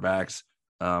other quarterbacks?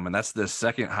 And that's the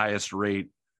second highest rate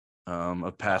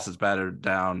of passes batted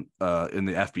down in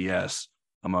the FBS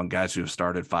among guys who have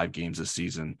started 5 games this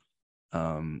season.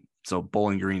 So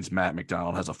Bowling Green's Matt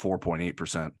McDonald has a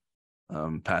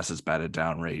 4.8% passes batted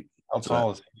down rate. How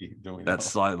tall is he? That's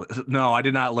slightly. No, I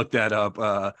did not look that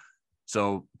up.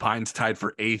 So Pyne's tied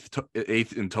for eighth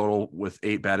in total with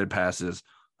 8 batted passes.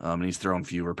 And he's thrown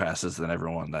fewer passes than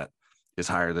everyone that is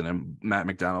higher than him. Matt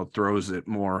McDonald throws it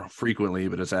more frequently,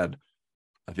 but has had,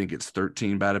 I think it's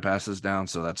 13 batted passes down.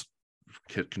 So that's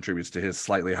contributes to his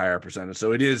slightly higher percentage.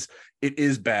 So it is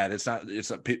bad. This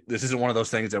isn't one of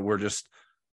those things that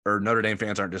Notre Dame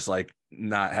fans aren't just like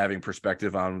not having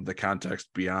perspective on the context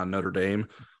beyond Notre Dame.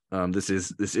 This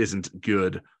isn't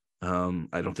good.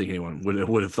 I don't think anyone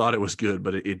would have thought it was good,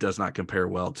 but it does not compare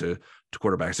well to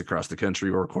quarterbacks across the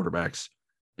country or quarterbacks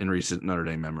in recent Notre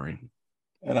Dame memory.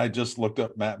 And I just looked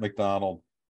up Matt McDonald.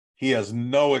 He has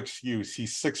no excuse.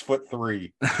 He's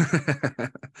 6'3".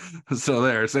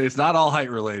 So it's not all height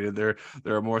related. There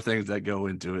are more things that go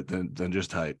into it than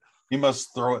just height. He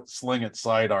must sling it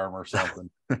sidearm or something.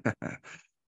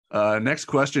 Next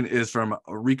question is from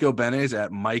Rico Benes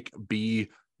at Mike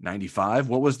B95.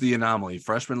 What was the anomaly?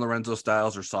 Freshman Lorenzo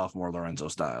Styles or sophomore Lorenzo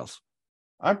Styles?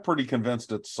 I'm pretty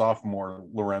convinced it's sophomore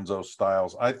Lorenzo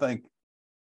Styles. I think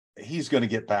he's going to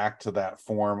get back to that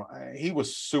form. He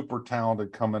was super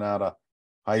talented coming out of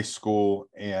high school.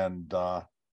 And,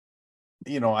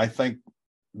 I think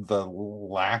the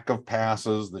lack of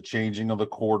passes, the changing of the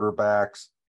quarterbacks,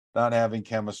 not having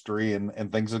chemistry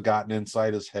and things have gotten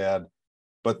inside his head.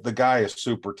 But the guy is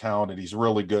super talented. He's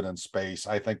really good in space.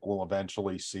 I think we'll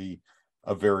eventually see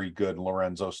a very good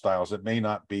Lorenzo Styles. It may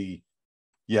not be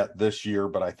yet this year,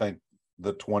 but I think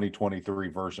the 2023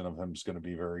 version of him is going to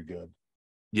be very good.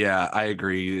 Yeah, I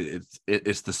agree.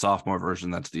 It's the sophomore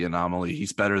version that's the anomaly.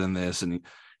 He's better than this, and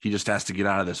he just has to get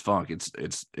out of this funk.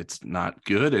 It's not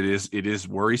good. It is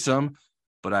worrisome,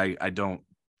 but I don't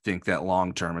think that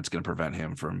long term it's going to prevent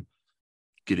him from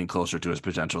getting closer to his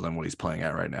potential than what he's playing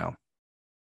at right now.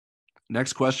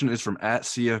 Next question is from at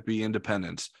CFB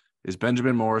Independence. Is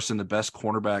Benjamin Morrison the best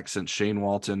cornerback since Shane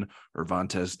Walton or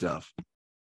Vontez Duff?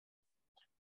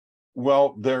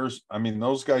 Well, those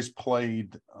guys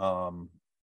played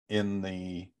in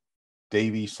the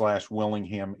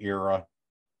Davie/Willingham era.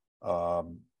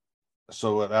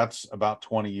 So that's about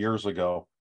 20 years ago.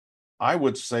 I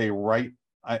would say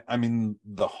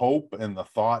the hope and the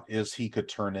thought is he could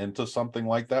turn into something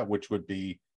like that, which would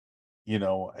be,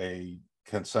 a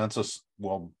consensus.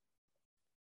 Well,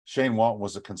 Shane Walton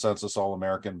was a consensus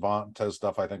All-American. Vontez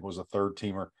Duff, I think, was a third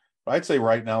teamer. But I'd say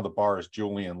right now the bar is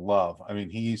Julian Love. I mean,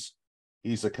 he's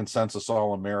a consensus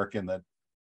All-American that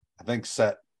I think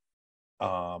set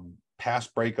pass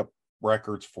breakup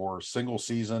records for single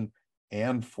season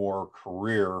and for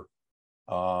career,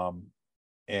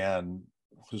 and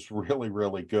was really,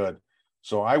 really good.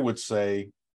 So I would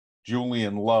say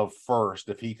Julian Love first.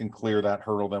 If he can clear that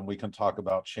hurdle, then we can talk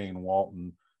about Shane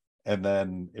Walton. And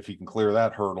then if he can clear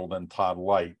that hurdle, then Todd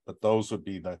Light. But those would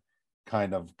be the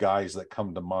kind of guys that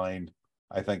come to mind,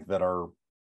 I think, that are,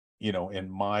 in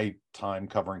my time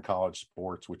covering college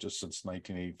sports, which is since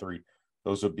 1983,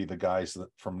 those would be the guys that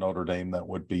from Notre Dame that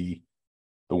would be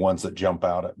the ones that jump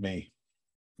out at me.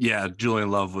 Yeah, Julian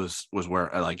Love was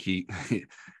where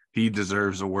he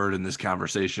deserves a word in this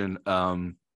conversation.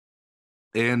 And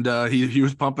he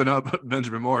was pumping up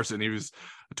Benjamin Morrison. He was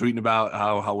tweeting about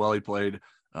how well he played.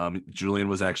 Julian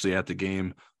was actually at the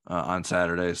game on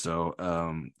Saturday, so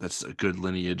that's a good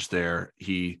lineage there.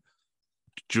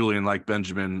 Julian, like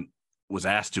Benjamin, was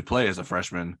asked to play as a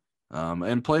freshman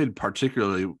and played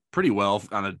particularly pretty well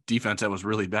on a defense that was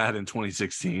really bad in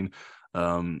 2016.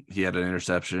 He had an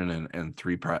interception and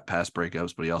 3 pass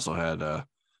breakups, but he also had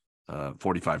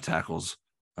 45 tackles.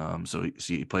 So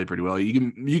he played pretty well.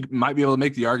 You might be able to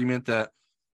make the argument that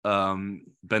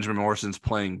Benjamin Morrison's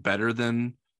playing better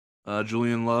than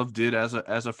Julian Love did as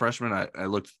a freshman. I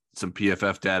looked some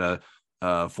PFF data.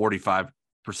 45%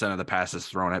 of the passes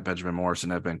thrown at Benjamin Morrison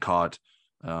have been caught,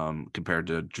 compared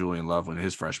to Julian Love when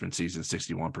his freshman season,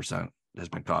 61% has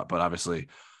been caught. But obviously,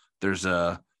 there's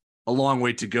a long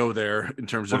way to go there in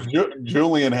terms of.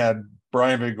 Julian had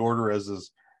Brian VanGorder as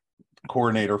his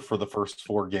coordinator for the first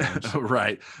 4 games.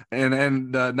 Right.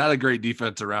 And not a great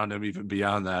defense around him even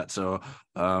beyond that. So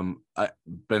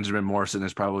Benjamin Morrison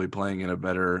is probably playing in a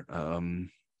better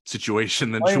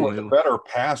situation than Julian. With a better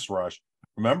pass rush.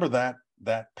 Remember that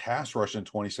pass rush in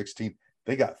 2016,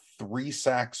 they got 3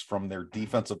 sacks from their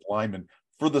defensive linemen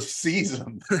for the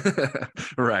season.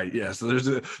 Right. Yeah. So there's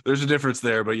a difference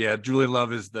there, but yeah, Julian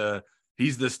Love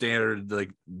he's the standard,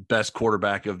 like, best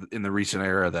quarterback in the recent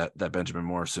era that Benjamin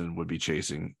Morrison would be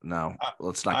chasing. Now,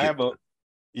 let's not. I have a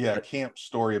camp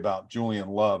story about Julian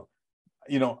Love.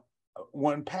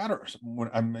 When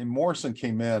Morrison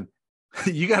came in,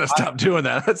 you got to stop doing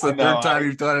that. That's the third time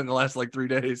you've done it in the last 3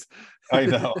 days. I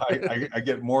know. I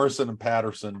get Morrison and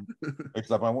Patterson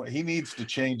mixed up. He needs to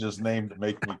change his name to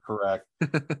make me correct.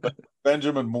 But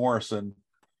Benjamin Morrison,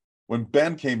 when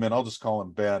Ben came in, I'll just call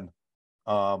him Ben.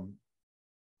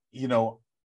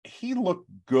 He looked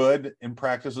good in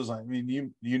practices. I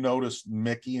mean, you noticed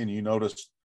Mickey and you noticed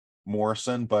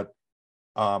Morrison, but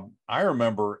I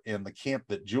remember in the camp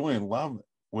that Julian Love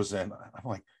was in, I'm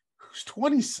like, who's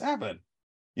 27?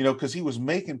 Because he was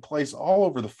making plays all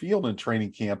over the field in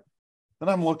training camp. Then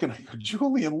I'm looking at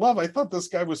Julian Love. I thought this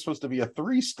guy was supposed to be a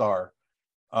 3-star.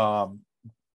 There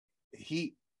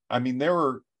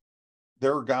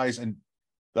were guys, and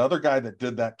the other guy that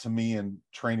did that to me in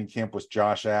training camp was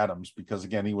Josh Adams, because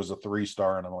again, he was a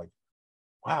 3-star, and I'm like,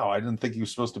 wow, I didn't think he was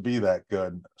supposed to be that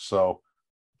good. So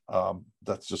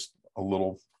that's just a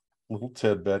little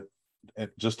tidbit, and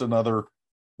just another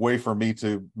way for me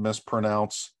to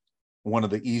mispronounce one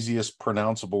of the easiest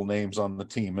pronounceable names on the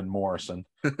team in Morrison.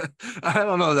 I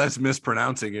don't know. That's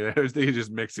mispronouncing it. I think you're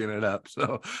just mixing it up.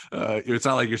 So it's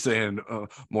not like you're saying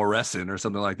Morrison or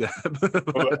something like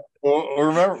that. Well,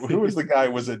 remember, who was the guy?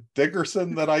 Was it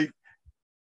Dickerson that I?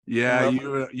 Yeah,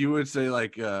 you would say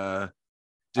like Dickerson.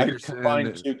 I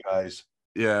combined 2 guys.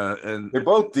 Yeah, and they're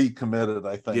both decommitted,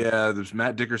 I think. Yeah, there's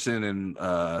Matt Dickerson and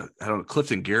I don't know,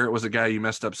 Clifton Garrett was a guy you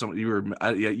messed up. You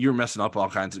were messing up all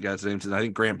kinds of guys' names, and I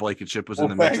think Grant Blankenship was in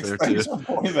the mix there too. Thanks for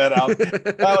pointing that out.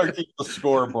 Tyler keeps the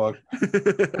scorebook.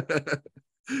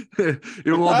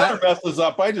 Tyler messes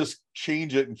up, I just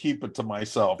change it and keep it to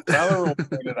myself. Tyler will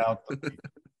point it out to me.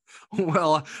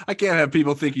 Well, I can't have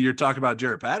people thinking you're talking about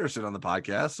Jared Patterson on the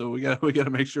podcast, so we got to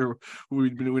make sure we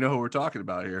know who we're talking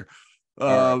about here.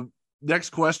 Right.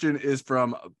 Next question is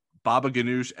from Baba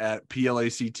Ganoush at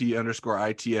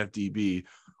PLACT_ITFDB.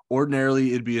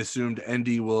 Ordinarily, it'd be assumed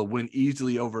ND will win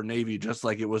easily over Navy, just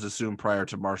like it was assumed prior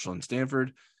to Marshall and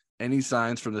Stanford. Any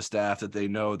signs from the staff that they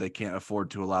know they can't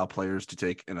afford to allow players to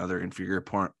take another inferior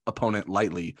opponent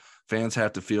lightly? Fans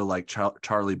have to feel like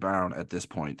Charlie Brown at this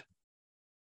point.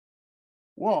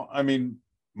 Well, I mean,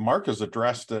 Marcus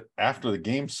addressed it after the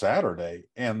game Saturday,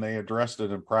 and they addressed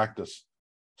it in practice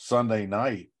Sunday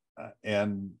night.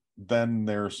 And then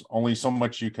there's only so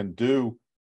much you can do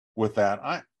with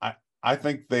that. I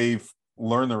think they've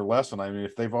learned their lesson. I mean,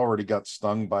 if they've already got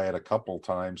stung by it a couple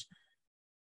times,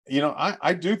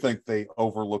 I do think they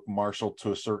overlooked Marshall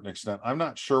to a certain extent. I'm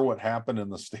not sure what happened in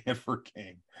the Stanford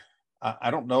game.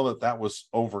 I don't know that was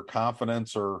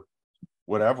overconfidence or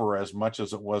whatever, as much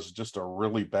as it was just a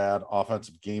really bad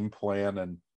offensive game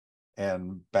plan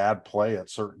and bad play at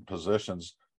certain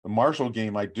positions. The Marshall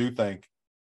game, I do think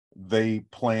they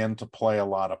planned to play a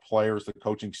lot of players. The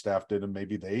coaching staff did, and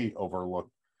maybe they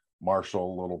overlooked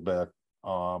Marshall a little bit.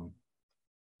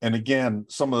 And again,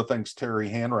 some of the things Terry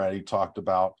Hanratty talked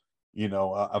about,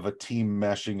 of a team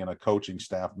meshing and a coaching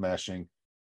staff meshing.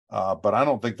 But I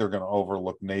don't think they're going to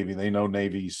overlook Navy. They know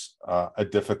Navy's a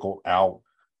difficult out.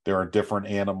 They're a different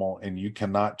animal, and you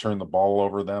cannot turn the ball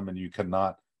over them, and you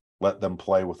cannot let them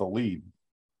play with a lead.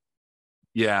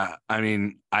 Yeah, I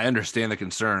mean, I understand the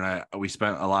concern. We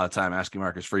spent a lot of time asking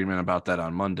Marcus Freeman about that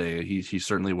on Monday. He's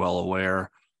certainly well aware.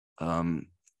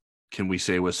 Can we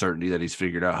say with certainty that he's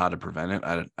figured out how to prevent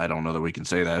it? I don't know that we can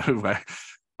say that.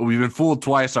 We've been fooled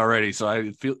twice already, so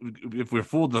I feel if we're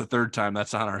fooled the third time,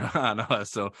 that's on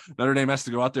us. So Notre Dame has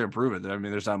to go out there and prove it. I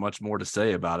mean, there's not much more to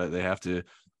say about it. They have to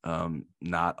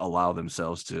not allow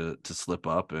themselves to slip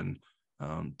up and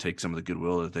take some of the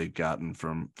goodwill that they've gotten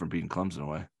from beating Clemson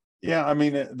away. Yeah, I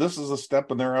mean, this is a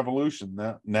step in their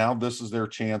evolution. Now this is their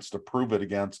chance to prove it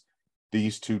against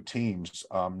these two teams,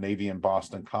 Navy and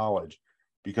Boston College,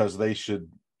 because they should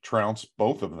trounce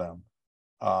both of them.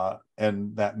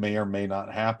 And that may or may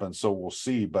not happen. So we'll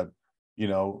see. But,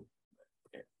 you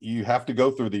have to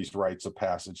go through these rites of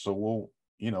passage. So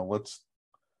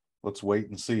let's wait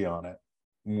and see on it.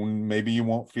 Maybe you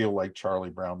won't feel like Charlie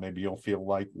Brown. Maybe you'll feel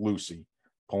like Lucy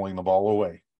pulling the ball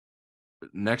away.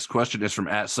 Next question is from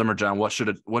 @Summerjohn. What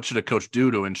should a coach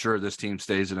do to ensure this team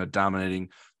stays in a dominating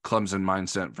Clemson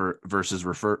mindset versus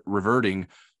reverting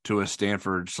to a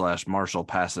Stanford/Marshall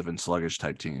passive and sluggish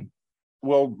type team?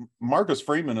 Well, Marcus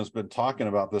Freeman has been talking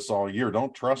about this all year.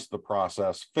 Don't trust the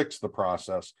process, fix the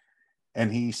process.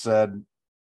 And he said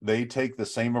they take the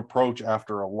same approach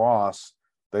after a loss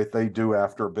that they do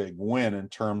after a big win in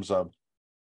terms of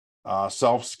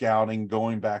self-scouting,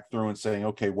 going back through and saying,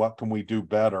 okay, what can we do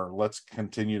better? Let's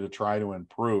continue to try to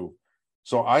improve.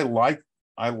 So I like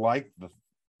the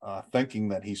thinking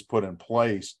that he's put in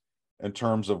place in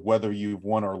terms of whether you've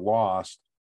won or lost.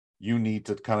 You need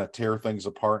to kind of tear things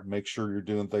apart and make sure you're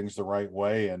doing things the right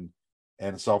way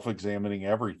and self-examining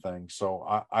everything. So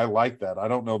I like that. I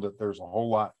don't know that there's a whole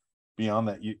lot beyond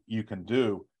that you can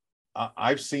do.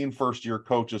 I've seen first-year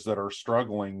coaches that are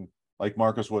struggling, like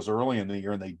Marcus was early in the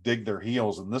year, and they dig their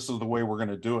heels, and this is the way we're going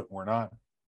to do it. We're not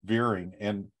veering.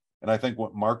 And I think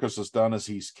what Marcus has done is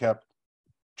he's kept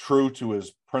true to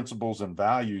his principles and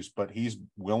values, but he's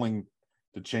willing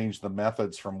to change the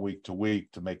methods from week to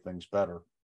week to make things better.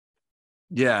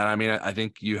 Yeah, I mean, I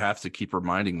think you have to keep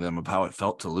reminding them of how it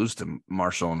felt to lose to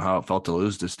Marshall and how it felt to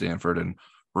lose to Stanford, and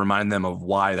remind them of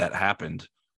why that happened.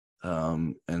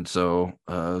 And so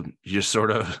you just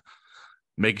sort of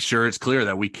make sure it's clear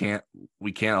that we can't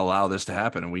allow this to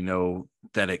happen, and we know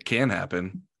that it can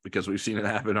happen because we've seen it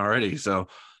happen already. So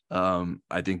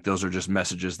I think those are just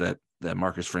messages that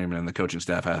Marcus Freeman and the coaching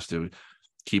staff has to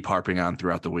keep harping on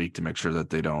throughout the week to make sure that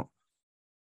they don't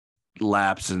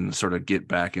lapse and sort of get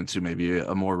back into maybe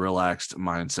a more relaxed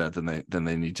mindset than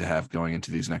they need to have going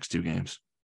into these next two games.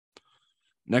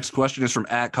 Next question is from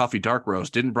 @Coffee Dark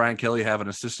Roast. Didn't Brian Kelly have an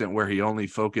assistant where he only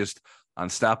focused on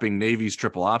stopping Navy's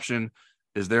triple option?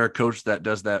 Is there a coach that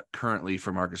does that currently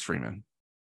for Marcus Freeman?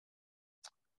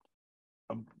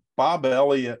 Bob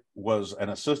Elliott was an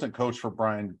assistant coach for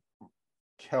Brian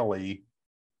Kelly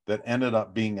that ended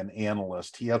up being an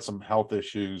analyst. He had some health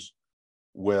issues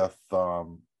with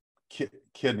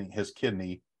his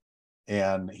kidney,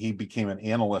 and he became an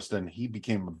analyst, and he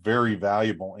became a very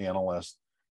valuable analyst.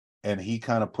 And he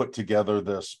kind of put together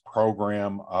this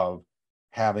program of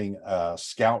having a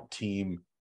scout team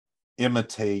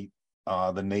imitate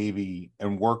the Navy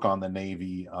and work on the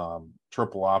Navy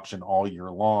triple option all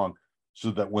year long.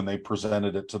 so that when they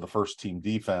presented it to the first team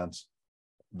defense,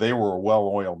 they were a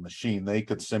well-oiled machine. They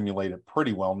could simulate it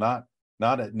pretty well, not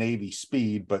at Navy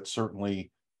speed, but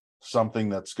certainly something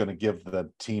that's going to give the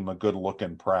team a good look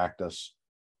in practice.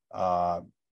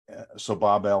 So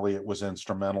Bob Elliott was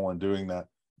instrumental in doing that.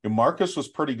 And Marcus was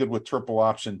pretty good with triple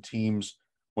option teams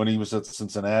when he was at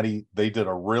Cincinnati. They did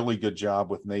a really good job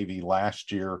with Navy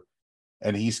last year,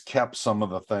 and he's kept some of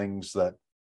the things that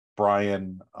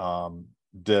Brian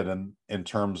did in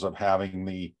terms of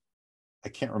having I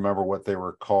can't remember what they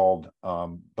were called,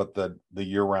 but the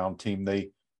year-round team,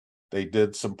 they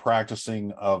did some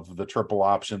practicing of the triple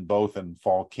option both in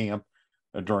fall camp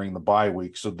and during the bye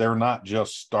week. So they're not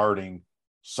just starting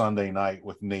Sunday night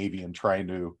with Navy and trying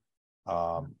to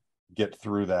get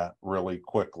through that really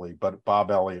quickly. But Bob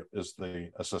Elliott is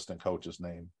the assistant coach's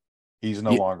name. He's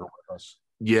no longer with us.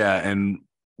 Yeah, and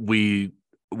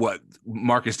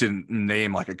Marcus didn't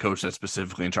name like a coach that's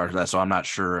specifically in charge of that, so I'm not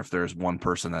sure if there's one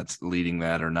person that's leading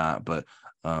that or not. But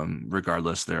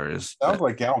regardless, there is. Sounds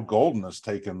like Al Golden has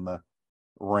taken the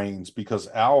reins, because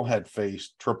Al had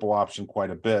faced triple option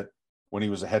quite a bit when he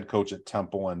was a head coach at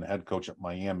Temple and head coach at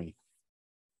Miami.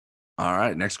 All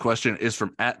right, next question is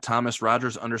from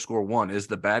 @ThomasRogers_1. Is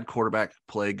the bad quarterback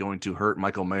play going to hurt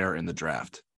Michael Mayer in the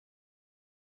draft?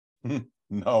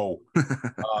 No.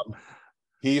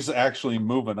 He's actually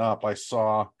moving up. I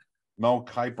saw Mel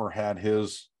Kiper had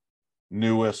his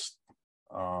newest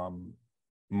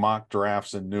mock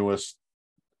drafts and newest,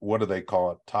 what do they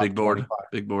call it? Top Big board. 25.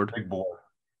 Big board. Big board.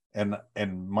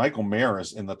 And Michael Mayer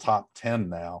is in the top 10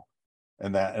 now.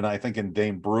 And I think in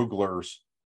Dane Brugler's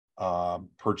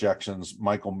projections,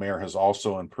 Michael Mayer has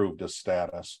also improved his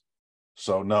status.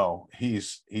 So no,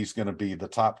 he's going to be the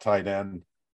top tight end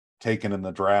taken in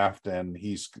the draft, and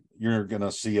you're going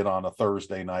to see it on a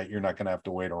Thursday night. You're not going to have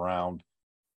to wait around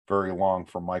very long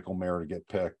for Michael Mayer to get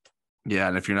picked. Yeah,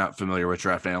 and if you're not familiar with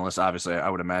draft analysts, obviously I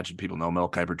would imagine people know Mel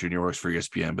Kiper Jr. works for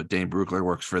ESPN, but Dane Brugler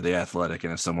works for The Athletic,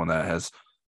 and is someone that has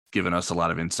given us a lot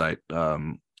of insight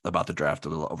about the draft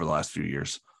over the last few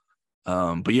years.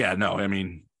 But yeah, no, I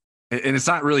mean, and it's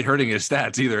not really hurting his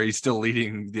stats either. He's still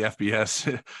leading the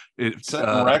FBS.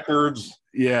 Setting records.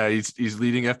 Yeah, he's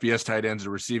leading FBS tight ends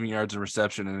in receiving yards and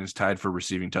reception, and is tied for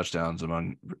receiving touchdowns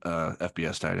among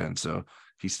FBS tight ends. So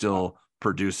he's still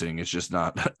producing. It's just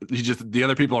not. The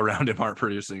other people around him aren't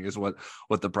producing. Is what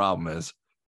the problem is.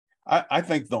 I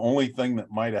think the only thing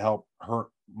that might have helped hurt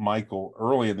Michael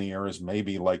early in the year is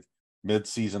maybe like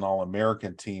mid-season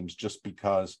All-American teams, just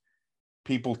because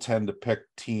people tend to pick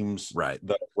teams that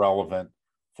are relevant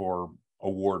for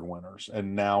award winners.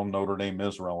 And now Notre Dame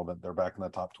is relevant. They're back in the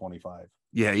top 25.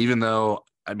 Yeah, even though,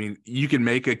 I mean, you can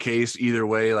make a case either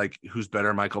way, like who's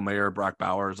better, Michael Mayer or Brock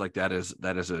Bowers, like that is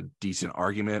a decent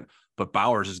argument. But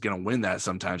Bowers is going to win that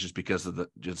sometimes just because of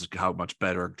just how much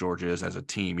better Georgia is as a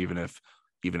team, even if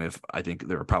I think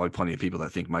there are probably plenty of people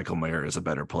that think Michael Mayer is a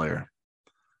better player.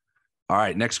 All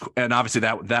right, next, and obviously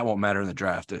that won't matter in the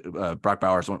draft. Brock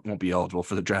Bowers won't be eligible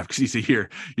for the draft because he's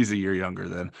a year younger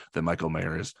than Michael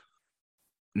Mayer is.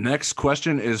 Next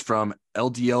question is from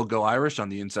LDL Go Irish on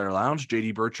the Insider Lounge.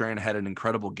 JD Bertrand had an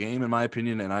incredible game, in my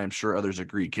opinion, and I am sure others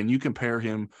agree. Can you compare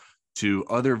him to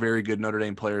other very good Notre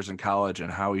Dame players in college,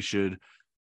 and how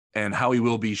he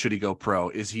will be should he go pro?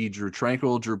 Is he Drew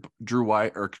Tranquil, Drew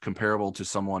White, or comparable to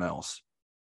someone else?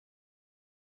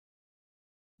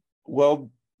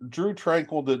 Well, Drew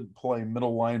Tranquil did play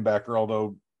middle linebacker,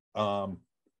 although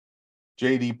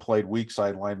JD played weak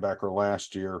side linebacker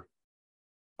last year.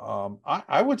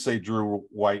 I would say Drew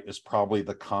White is probably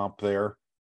the comp there.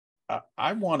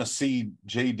 I want to see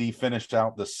JD finished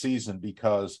out this season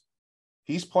because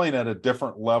he's playing at a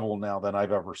different level now than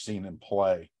I've ever seen him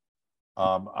play.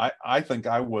 I think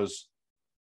I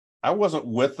wasn't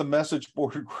with the message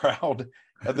board crowd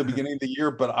at the beginning of the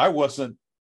year, but I wasn't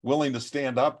willing to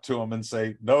stand up to him and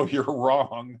say, no, you're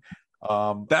wrong.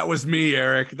 That was me,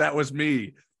 Eric. That was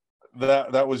me.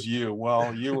 That was you.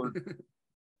 Well, you were.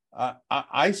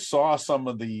 I saw some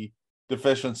of the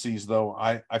deficiencies, though.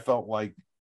 I felt like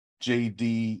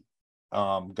JD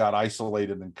got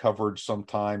isolated in coverage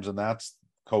sometimes, and that's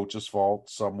coach's fault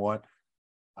somewhat.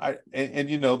 And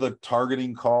the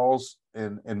targeting calls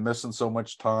and missing so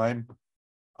much time.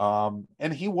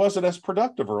 And he wasn't as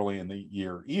productive early in the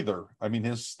year either. I mean,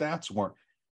 his stats weren't.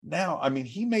 Now, I mean,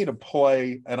 he made a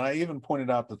play, and I even pointed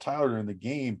out to Tyler during the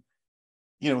game,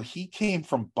 he came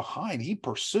from behind. He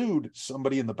pursued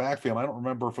somebody in the backfield. I don't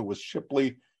remember if it was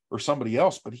Shipley or somebody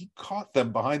else, but he caught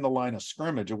them behind the line of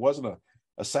scrimmage. It wasn't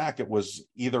a sack. It was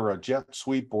either a jet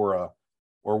sweep or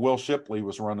Will Shipley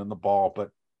was running the ball,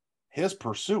 but his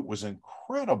pursuit was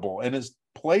incredible. And his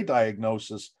play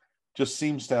diagnosis just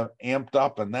seems to have amped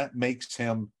up, and that makes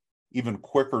him even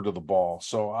quicker to the ball.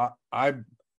 So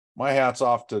my hat's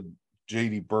off to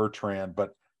JD Bertrand,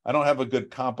 but I don't have a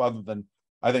good comp other than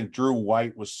I think Drew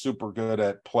White was super good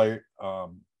at play,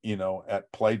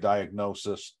 at play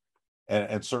diagnosis,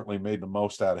 and certainly made the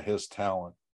most out of his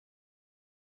talent.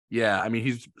 Yeah, I mean,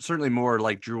 he's certainly more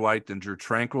like Drew White than Drew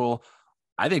Tranquil.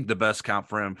 I think the best comp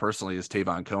for him personally is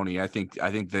Tavon Coney. I think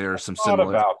there are some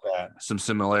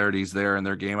similarities there in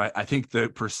their game. I think the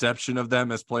perception of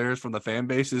them as players from the fan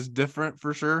base is different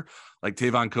for sure. Like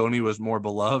Tavon Coney was more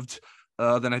beloved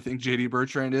than I think JD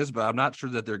Bertrand is, but I'm not sure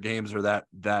that their games are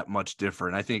that much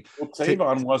different. I think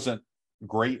Tavon wasn't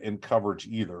great in coverage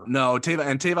either. No,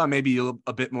 Tavon may be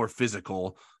a bit more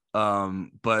physical.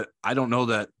 But I don't know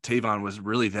that Tavon was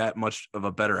really that much of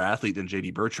a better athlete than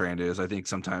JD Bertrand is. I think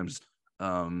sometimes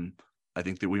I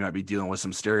think that we might be dealing with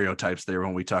some stereotypes there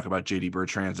when we talk about JD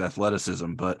Bertrand's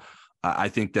athleticism, but I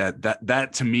think that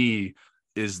to me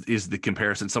is the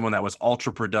comparison. Someone that was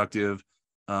ultra productive.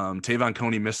 Tavon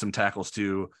Coney missed some tackles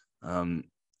too.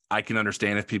 I can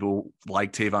understand if people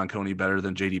like Tavon Coney better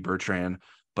than JD Bertrand,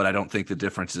 but I don't think the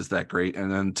difference is that great.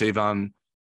 And then Tavon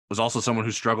was also someone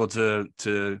who struggled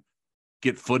to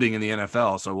get footing in the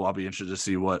NFL. So I'll be interested to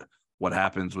see what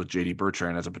happens with JD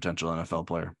Bertrand as a potential NFL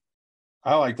player.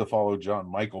 I like to follow John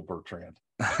Michael Bertrand,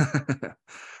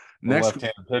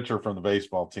 left-handed pitcher from the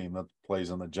baseball team that plays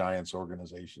in the Giants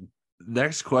organization.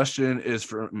 Next question is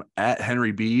from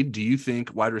 @Henry Bede. Do you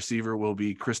think wide receiver will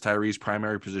be Chris Tyree's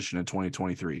primary position in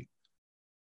 2023? I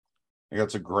think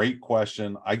that's a great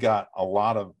question. I got a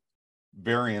lot of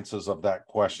variances of that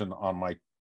question on my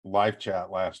live chat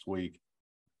last week.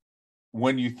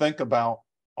 When you think about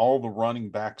all the running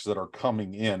backs that are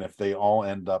coming in, if they all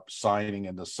end up signing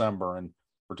in December, and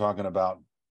we're talking about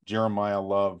Jeremiah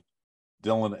Love,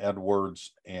 Dylan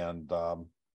Edwards, and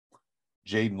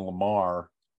Jaden Lamar,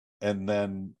 and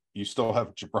then you still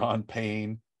have Jabron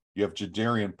Payne, you have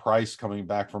Jadarian Price coming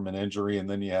back from an injury, and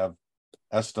then you have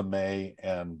Estime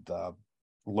and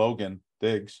Logan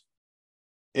Diggs.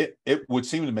 It would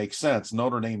seem to make sense.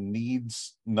 Notre Dame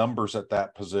needs numbers at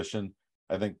that position.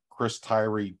 I think Chris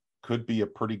Tyree could be a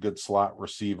pretty good slot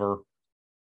receiver.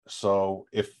 So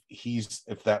if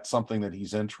that's something that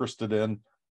he's interested in,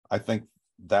 I think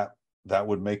that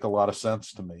would make a lot of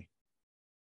sense to me.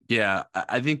 Yeah,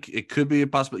 I think it could be a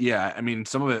possibility. Yeah, I mean,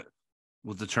 some of it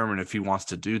will determine if he wants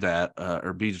to do that,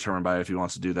 or be determined by if he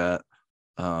wants to do that.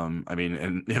 I mean,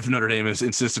 and if Notre Dame is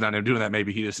insistent on him doing that,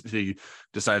 maybe he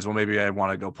decides, well, maybe I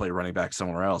want to go play running back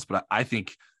somewhere else. But I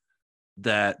think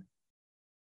that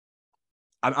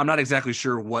I'm not exactly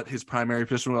sure what his primary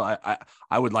position will.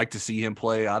 I would like to see him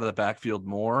play out of the backfield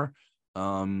more.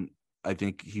 I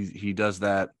think he does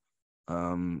that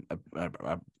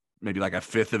maybe like a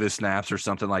fifth of his snaps or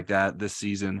something like that this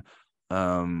season.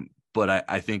 But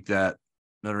I think that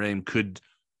Notre Dame could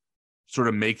sort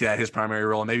of make that his primary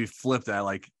role and maybe flip that,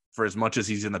 like for as much as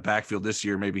he's in the backfield this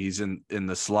year, maybe he's in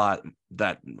the slot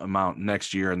that amount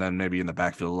next year, and then maybe in the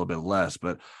backfield a little bit less.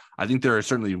 But I think there are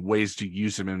certainly ways to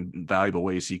use him in valuable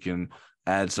ways. He can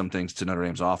add some things to Notre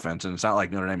Dame's offense. And it's not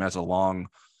like Notre Dame has a long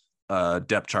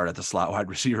depth chart at the slot wide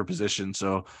receiver position.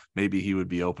 So maybe he would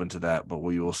be open to that, but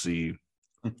we will see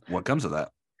what comes of that.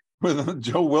 With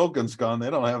Joe Wilkins gone, they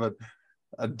don't have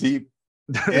a deep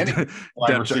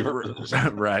wide receiver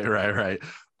position. Right.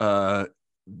 But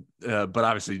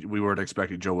obviously we weren't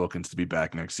expecting Joe Wilkins to be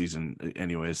back next season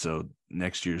anyway. So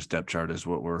next year's depth chart is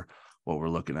what we're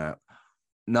looking at.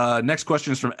 Next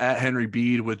question is from @Henry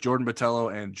Bede. With Jordan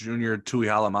Botelho and Junior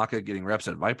Tuihalamaka getting reps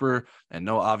at Viper and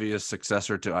no obvious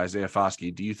successor to Isaiah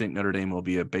Foskey, do you think Notre Dame will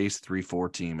be a base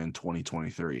 3-4 team in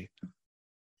 2023?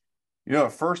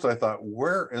 At first I thought,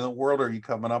 where in the world are you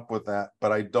coming up with that?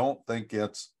 But I don't think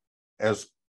it's as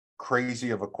crazy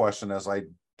of a question as I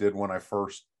did when I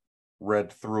first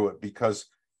read through it, because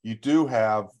you do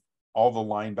have all the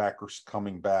linebackers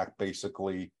coming back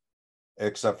basically,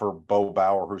 except for Bo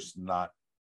Bauer, who's not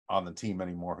on the team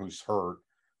anymore, who's hurt.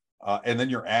 And then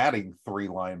you're adding 3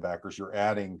 linebackers. You're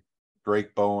adding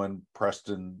Drake Bowen,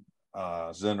 Preston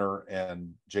Zinner,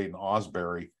 and Jaden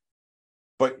Osbury.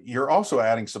 But you're also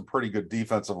adding some pretty good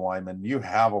defensive linemen. You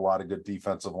have a lot of good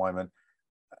defensive linemen.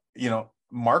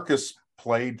 Marcus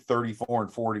played 34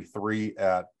 and 43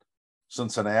 at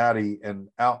Cincinnati, and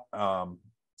Al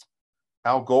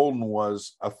Golden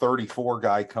was a 34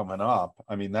 guy coming up.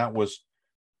 I mean, that was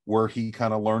where he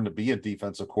kind of learned to be a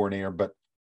defensive coordinator. But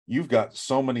you've got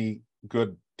so many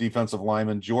good defensive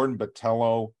linemen: Jordan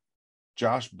Botelho,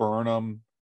 Josh Burnham,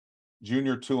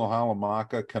 Junior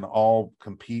Tuihalamaka can all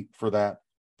compete for that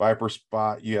Viper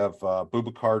spot. You have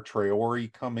Boubacar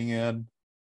Traore coming in.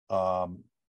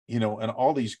 and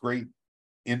all these great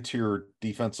interior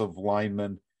defensive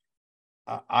linemen.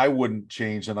 I wouldn't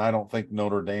change, and I don't think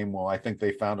Notre Dame will. I think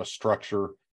they found a structure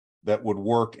that would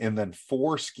work, and then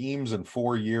 4 schemes in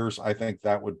 4 years, I think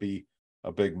that would be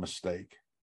a big mistake.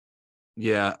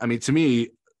 Yeah, I mean, to me,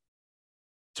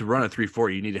 to run a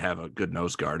 3-4, you need to have a good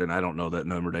nose guard, and I don't know that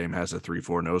Notre Dame has a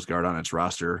 3-4 nose guard on its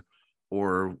roster,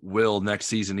 or will next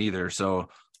season either. So,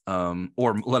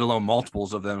 or let alone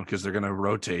multiples of them, because they're going to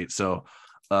rotate. So,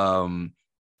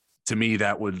 to me,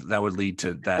 that would lead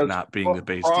to that not being the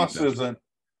base defense.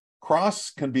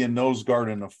 Cross can be a nose guard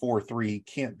in a 4-3. He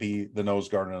can't be the nose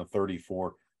guard in a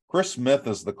 34. Chris Smith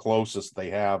is the closest they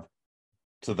have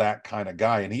to that kind of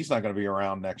guy, and he's not going to be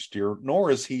around next year, nor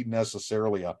is he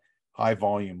necessarily a high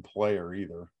volume player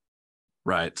either.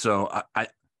 Right. So I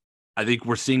think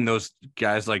we're seeing those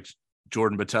guys like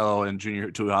Jordan Botelho and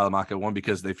Junior Tuihalamaka, one,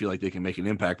 because they feel like they can make an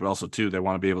impact, but also 2, they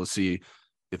want to be able to see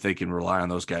if they can rely on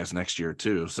those guys next year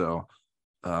too. So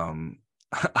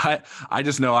I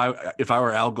just know if I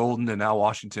were Al Golden and Al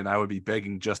Washington, I would be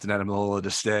begging Justin Ademilola to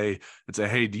stay and say,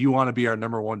 hey, do you want to be our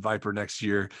number 1 Viper next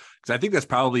year? Because I think that's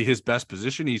probably his best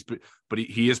position.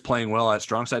 He is playing well at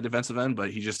strong side defensive end, but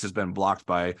he just has been blocked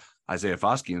by Isaiah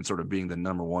Foskey and sort of being the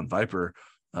number 1 Viper.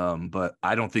 But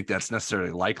I don't think that's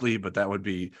necessarily likely, but that would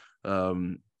be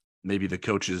maybe the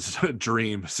coach's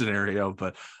dream scenario.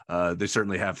 But they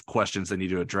certainly have questions they need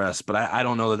to address. But I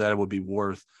don't know that would be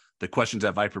worth the questions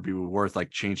at Viper be worth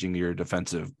like changing your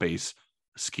defensive base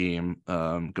scheme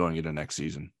going into next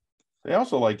season. They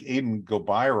also like Aiden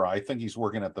Gobira. I think he's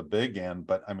working at the big end,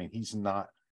 but I mean,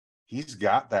 he's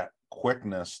got that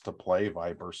quickness to play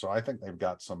Viper. So I think they've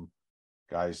got some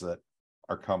guys that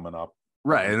are coming up.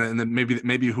 Right. And then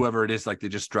maybe whoever it is, like they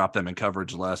just drop them in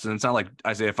coverage less. And it's not like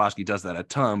Isaiah Foskey does that a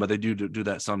ton, but they do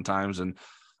that sometimes. And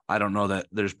I don't know that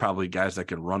there's probably guys that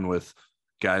could run with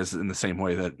guys in the same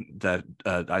way that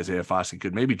Isaiah Foskey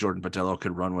could. Maybe Jordan Botelho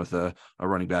could run with a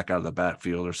running back out of the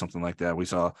backfield or something like that. We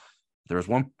saw there was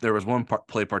one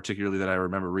play particularly that I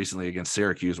remember recently against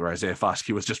Syracuse where Isaiah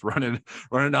Foskey was just running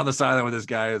down the sideline with this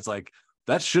guy. It's like,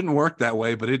 that shouldn't work that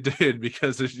way, but it did,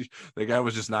 because the guy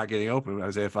was just not getting open.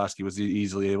 Isaiah Foskey was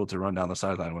easily able to run down the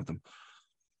sideline with him.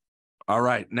 All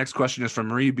right. Next question is from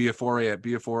Marie Biafore at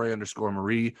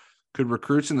Biafore_Marie. Could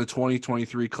recruits in the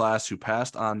 2023 class who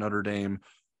passed on Notre Dame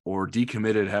or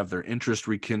decommitted have their interest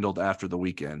rekindled after the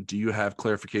weekend? Do you have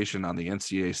clarification on the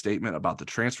NCAA statement about the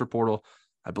transfer portal?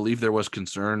 I believe there was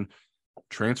concern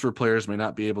transfer players may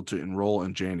not be able to enroll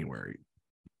in January.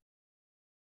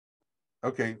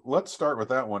 Okay, let's start with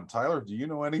that one. Tyler, do you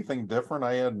know anything different?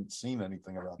 I hadn't seen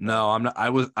anything about that. No, I'm not.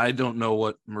 I don't know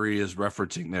what Marie is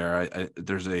referencing there.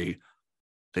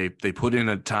 They put in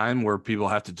a time where people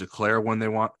have to declare when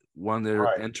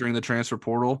they're entering the transfer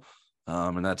portal.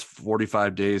 And that's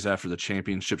 45 days after the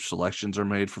championship selections are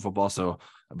made for football. So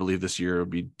I believe this year it would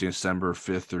be December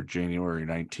 5th or January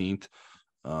 19th.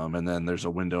 And then there's a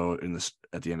window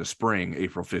at the end of spring,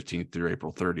 April 15th through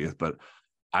April 30th. But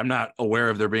I'm not aware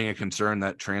of there being a concern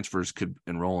that transfers could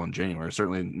enroll in January.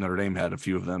 Certainly Notre Dame had a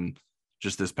few of them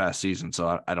just this past season.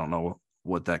 So I don't know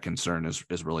what that concern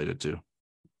is related to.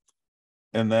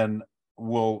 And then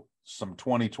will some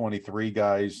 2023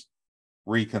 guys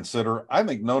reconsider? I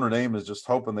think Notre Dame is just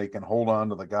hoping they can hold on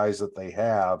to the guys that they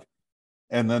have.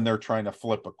 And then they're trying to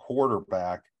flip a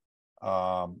quarterback.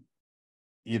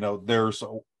 There's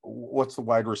what's the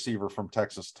wide receiver from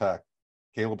Texas Tech?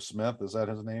 Caleb Smith, is that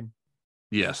his name?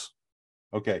 Yes.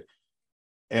 Okay.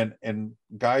 And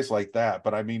guys like that.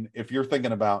 But I mean, if you're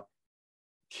thinking about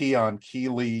Keon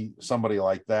Keeley, somebody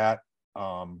like that,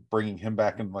 bringing him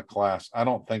back into the class, I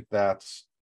don't think that's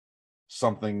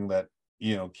something that,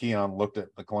 Keon looked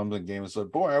at the Clemson game and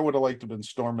said, boy, I would have liked to have been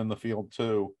storming the field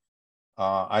too.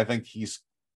 I think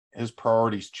his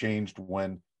priorities changed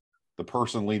when the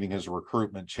person leading his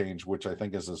recruitment changed, which I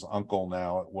think is his uncle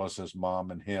now. It was his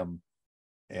mom and him.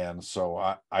 And so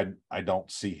I don't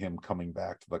see him coming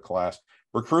back to the class.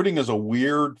 Recruiting is a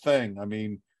weird thing. I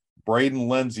mean, Braden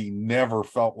Lindsey never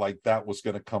felt like that was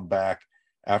going to come back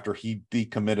after he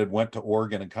decommitted, went to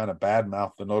Oregon, and kind of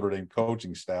badmouthed the Notre Dame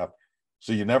coaching staff.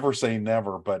 So you never say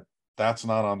never, but that's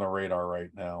not on the radar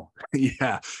right now.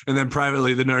 Yeah. And then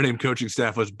privately, the Notre Dame coaching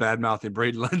staff was badmouthing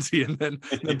Braden Lindsey and then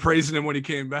praising him when he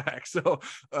came back. So,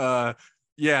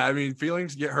 yeah, I mean,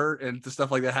 feelings get hurt and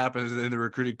stuff like that happens in the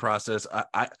recruiting process.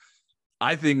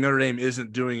 I think Notre Dame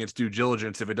isn't doing its due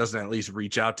diligence if it doesn't at least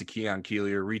reach out to Keon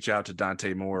Keeley or reach out to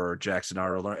Dante Moore or Jackson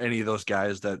Arnold or any of those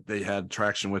guys that they had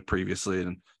traction with previously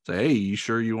and say, hey, you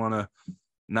sure you want to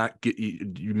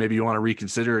maybe you want to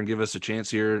reconsider and give us a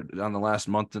chance here on the last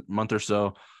month or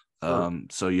so.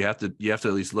 So you have to at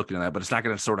least look into that, but it's not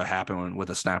going to sort of happen with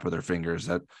a snap of their fingers.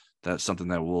 That's something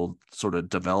that will sort of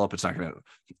develop. It's not going to,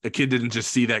 a kid didn't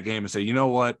just see that game and say, you know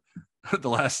what, the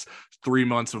last 3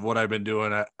 months of what I've been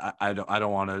doing, I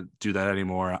don't want to do that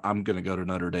anymore. I'm going to go to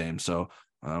Notre Dame. So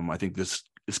I think this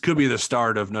could be the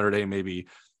start of Notre Dame maybe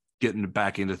getting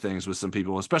back into things with some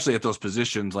people, especially at those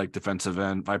positions like defensive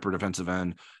end, Viper defensive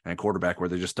end, and quarterback, where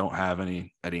they just don't have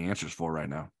any answers for right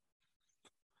now.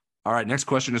 All right, next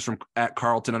question is from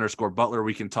 @Carlton_Butler.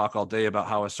 We can talk all day about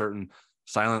how a certain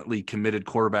silently committed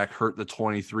quarterback hurt the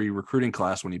 23 recruiting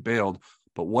class when he bailed,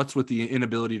 but what's with the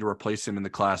inability to replace him in the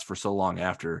class for so long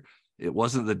after? It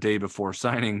wasn't the day before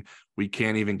signing. We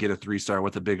can't even get a 3-star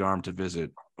with a big arm to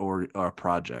visit or a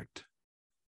project.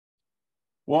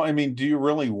 Well, I mean, do you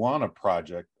really want a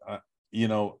project?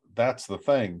 That's the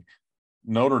thing.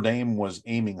 Notre Dame was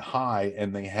aiming high,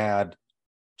 and they had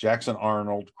Jackson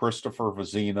Arnold, Christopher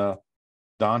Vizina,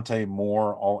 Dante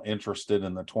Moore, all interested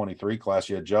in the 23 class.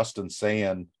 You had Julian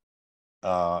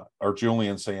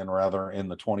Sayin, rather, in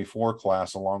the 24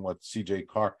 class, along with CJ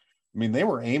Carr. I mean, they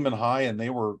were aiming high and they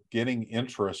were getting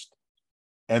interest.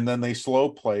 And then they slow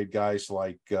played guys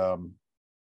like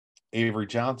Avery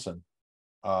Johnson.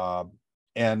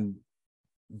 And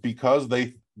because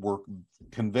they were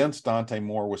convinced Dante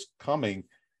Moore was coming,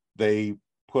 they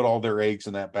put all their eggs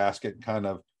in that basket and kind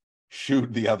of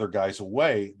shooed the other guys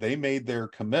away. They made their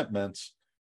commitments,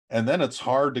 and then it's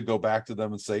hard to go back to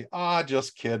them and say,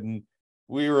 just kidding.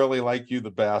 We really like you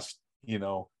the best,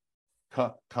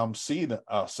 come see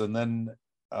us. And then,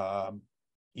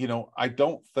 I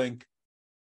don't think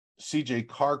CJ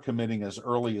Carr committing as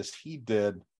early as he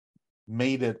did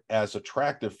made it as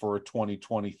attractive for a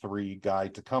 2023 guy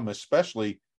to come,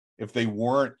 especially if they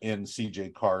weren't in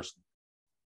CJ Carr's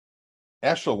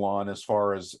echelon as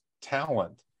far as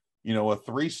talent. A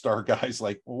 3-star guy's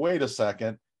like, well, wait a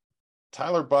second,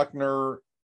 Tyler Buckner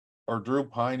or Drew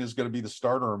Pyne is going to be the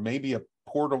starter, or maybe a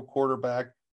portal quarterback,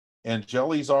 and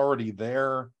Jelly's already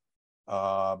there,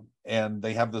 and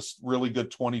they have this really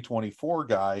good 2024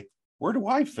 guy. Where do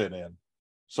I fit in?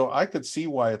 So I could see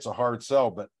why it's a hard sell,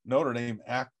 but Notre Dame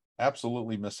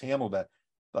absolutely mishandled that.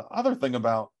 The other thing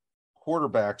about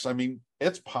quarterbacks, I mean,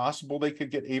 it's possible they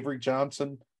could get Avery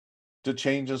Johnson to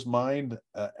change his mind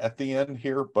at the end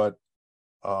here, but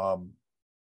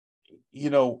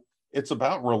it's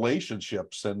about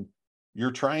relationships, and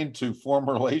you're trying to form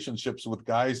relationships with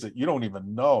guys that you don't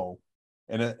even know,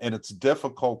 and it's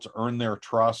difficult to earn their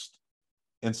trust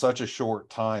in such a short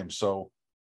time. So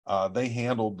they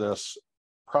handled this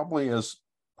probably as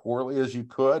poorly as you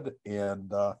could,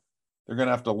 and they're going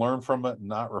to have to learn from it and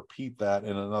not repeat that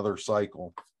in another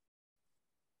cycle.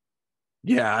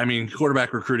 Yeah, I mean,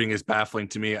 quarterback recruiting is baffling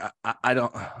to me. I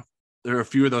don't. There are a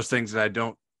few of those things that I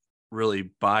don't really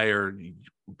buy or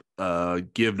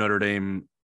give Notre Dame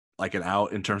like an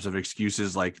out in terms of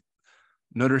excuses. Like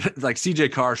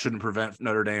CJ Carr shouldn't prevent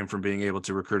Notre Dame from being able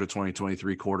to recruit a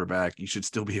 2023 quarterback. You should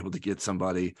still be able to get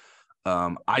somebody.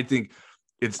 I think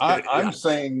it's. I'm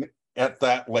saying at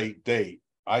that late date.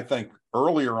 I think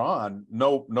earlier on,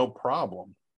 no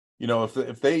problem.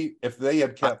 If they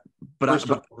had kept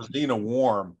Christina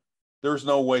warm, there's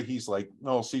no way he's like,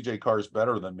 no, CJ Carr's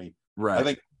better than me. Right. I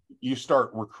think you start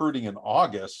recruiting in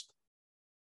August,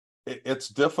 it's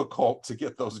difficult to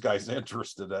get those guys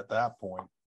interested at that point.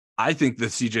 I think the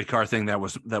CJ Carr thing that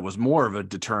was more of a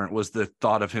deterrent was the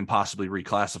thought of him possibly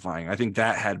reclassifying. I think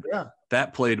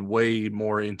that played way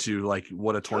more into like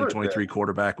what a 2023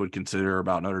 quarterback would consider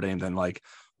about Notre Dame than like,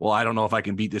 well, I don't know if I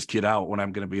can beat this kid out when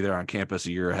I'm going to be there on campus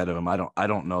a year ahead of him. I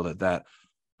don't know that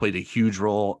played a huge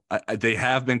role. They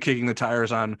have been kicking the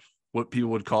tires on what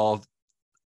people would call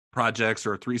projects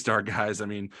or 3-star guys. I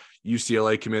mean,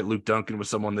 UCLA commit Luke Duncan was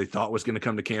someone they thought was going to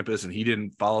come to campus, and he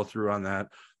didn't follow through on that.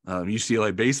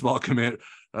 UCLA baseball commit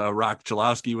Rock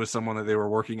Chalowski was someone that they were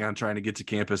working on trying to get to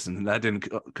campus, and that didn't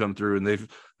come through. And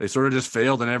they sort of just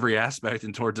failed in every aspect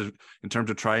in terms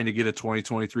of trying to get a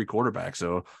 2023 quarterback.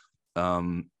 So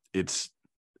it's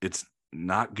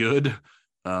not good.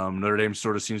 Notre Dame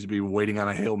sort of seems to be waiting on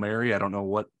a Hail Mary. I don't know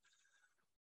what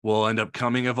will end up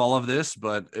coming of all of this,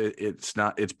 but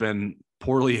it's been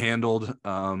poorly handled.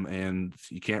 And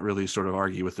you can't really sort of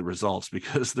argue with the results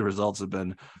because the results have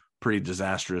been pretty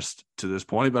disastrous to this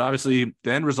point, but obviously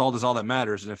the end result is all that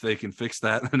matters. And if they can fix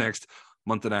that in the next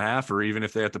month and a half, or even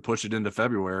if they have to push it into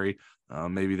February,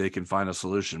 maybe they can find a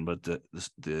solution. But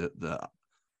the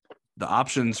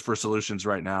options for solutions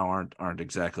right now aren't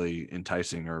exactly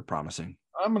enticing or promising.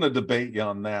 I'm going to debate you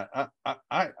on that.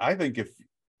 I think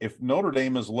if Notre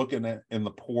Dame is looking at in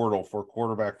the portal for a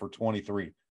quarterback for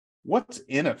 23, what's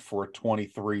in it for a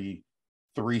 23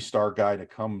 3-star guy to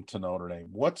come to Notre Dame?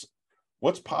 What's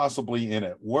possibly in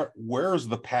it? Where's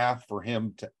the path for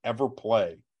him to ever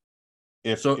play?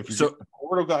 If you're getting a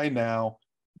portal guy now,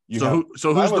 who's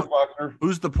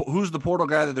the portal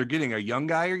guy that they're getting? A young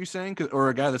guy, are you saying, or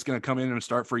a guy that's going to come in and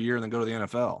start for a year and then go to the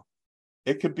NFL?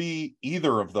 It could be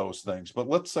either of those things, but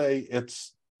let's say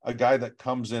it's a guy that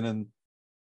comes in and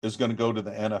is going to go to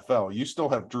the NFL. You still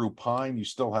have Drew Pyne, you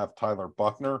still have Tyler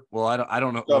Buckner. Well, I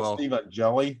don't know. Steve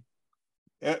Angeli,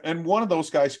 and one of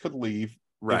those guys could leave.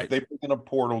 Right. If they bring in a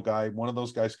portal guy, one of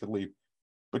those guys could leave.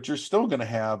 But you're still going to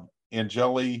have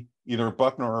Angeli, either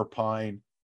Buckner or Pyne.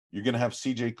 You're going to have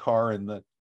CJ Carr in the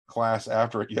class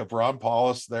after it. You have Ron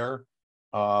Paulus there.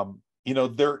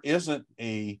 There isn't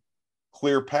a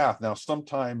clear path. Now,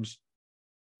 sometimes,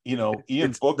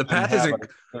 Ian Book. The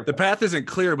path isn't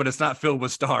clear, but it's not filled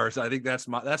with stars. I think that's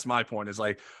my point. Is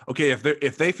like, okay,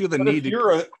 if they feel the need,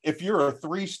 if you're a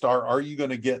 3-star, are you going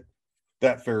to get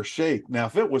that fair shake? Now,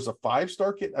 if it was a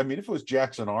 5-star kid, if it was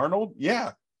Jackson Arnold,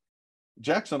 yeah,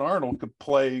 Jackson Arnold could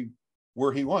play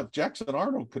where he wants. Jackson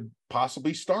Arnold could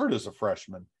possibly start as a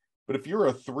freshman. But if you're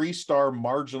a 3-star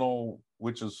marginal,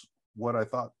 which is what I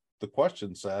thought the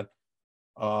question said,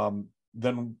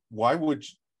 then why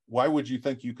would you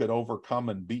think you could overcome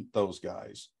and beat those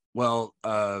guys? Well,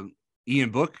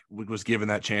 Ian Book was given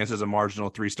that chance as a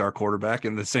marginal 3-star quarterback,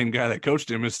 and the same guy that coached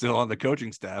him is still on the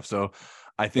coaching staff. So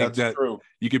I think that's true.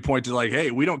 You could point to like,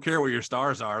 hey, we don't care what your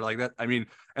stars are like that. I mean,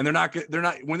 and they're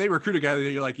not when they recruit a guy,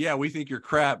 you're like, yeah, we think you're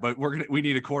crap, but we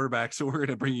need a quarterback, so we're going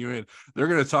to bring you in. They're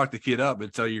going to talk the kid up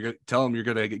and tell him you're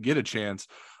going to get a chance.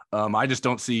 I just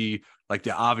don't see like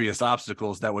the obvious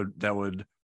obstacles that would.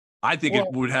 I think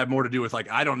it would have more to do with like,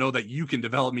 I don't know that you can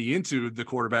develop me into the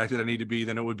quarterback that I need to be,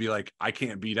 than it would be like, I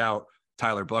can't beat out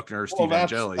Tyler Buckner or Steve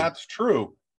Angeli. That's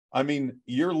true. I mean,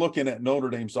 you're looking at Notre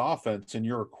Dame's offense and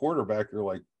you're a quarterback. You're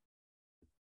like,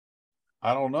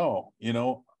 I don't know,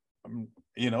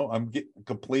 I'm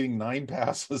completing 9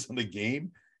 passes in a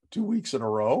game 2 weeks in a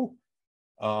row.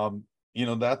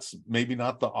 That's maybe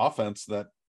not the offense that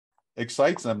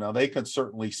excites them. Now they can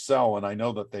certainly sell, and I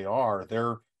know that they are.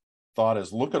 Their thought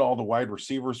is, look at all the wide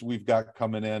receivers we've got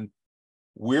coming in.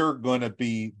 We're going to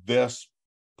be this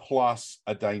plus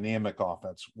a dynamic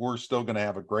offense. We're still going to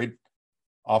have a great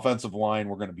offensive line.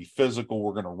 We're going to be physical.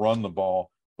 We're going to run the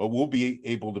ball, but we'll be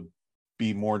able to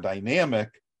be more dynamic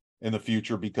in the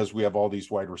future because we have all these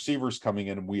wide receivers coming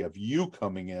in and we have you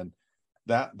coming in.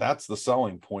 That's the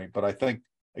selling point. But I think,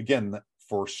 again,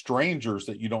 for strangers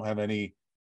that you don't have any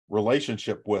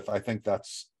relationship with, I think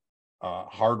that's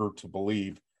harder to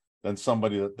believe than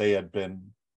somebody that they had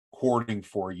been courting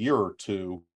for a year or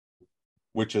two,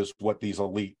 which is what these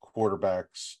elite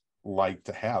quarterbacks like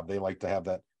to have. They like to have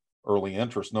that early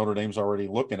interest. Notre Dame's already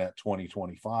looking at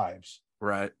 2025s.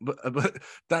 Right. But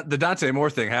the Dante Moore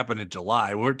thing happened in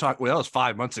July. That was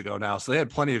 5 months ago now. So they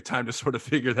had plenty of time to sort of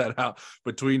figure that out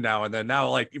between now and then. Now,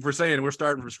 like if we're saying we're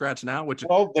starting from scratch now,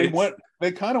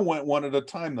 they kind of went one at a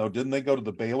time though. Didn't they go to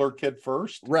the Baylor kid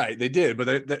first? Right. They did, but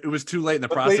it was too late in the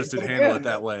process to handle it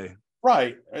that way.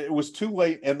 Right. It was too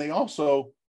late. And they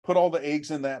also put all the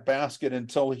eggs in that basket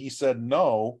until he said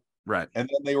no. Right. And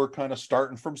then they were kind of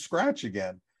starting from scratch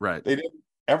again. Right. They didn't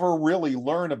ever really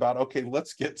learn about, okay,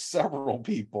 let's get several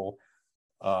people,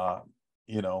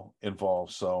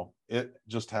 involved. So it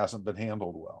just hasn't been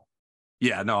handled well.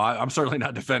 Yeah, no, I'm certainly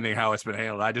not defending how it's been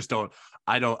handled.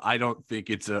 I don't think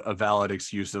it's a valid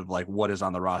excuse of like what is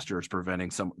on the roster is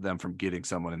preventing them from getting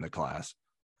someone in the class.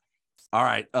 All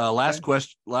right. Last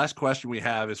question we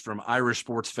have is from Irish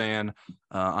Sports Fan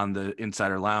on the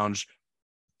Insider Lounge.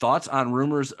 Thoughts on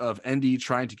rumors of ND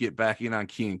trying to get back in on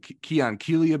Keon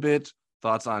Keeley a bit?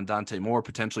 Thoughts on Dante Moore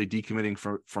potentially decommitting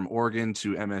from Oregon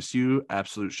to MSU?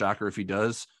 Absolute shocker if he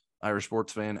does. Irish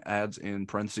Sports Fan adds in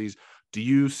parentheses, do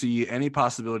you see any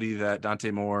possibility that Dante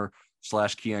Moore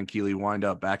 / Keon Keeley wind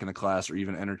up back in the class or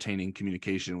even entertaining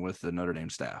communication with the Notre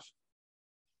Dame staff?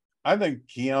 I think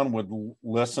Keon would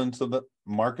listen to the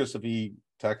Marcus if he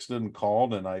texted and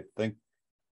called, and I think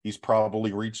he's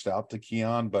probably reached out to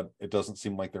Keon, but it doesn't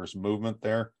seem like there's movement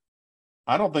there.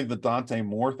 I don't think the Dante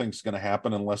Moore thing's going to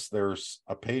happen unless there's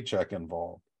a paycheck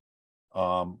involved.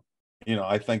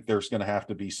 I think there's going to have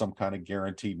to be some kind of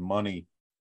guaranteed money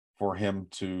for him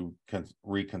to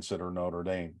reconsider Notre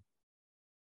Dame.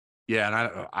 Yeah,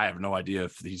 and I have no idea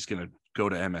if he's going to go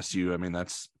to MSU. I mean,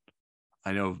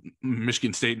 I know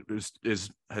Michigan State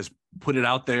has put it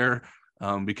out there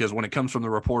because when it comes from the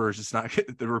reporters, it's not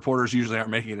the reporters usually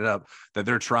aren't making it up that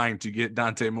they're trying to get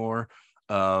Dante Moore.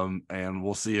 And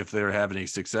we'll see if they're having any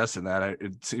success in that.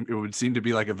 It would seem to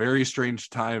be like a very strange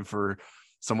time for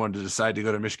someone to decide to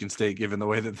go to Michigan State, given the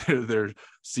way that their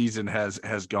season has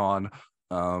gone.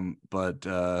 But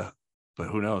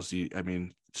who knows? I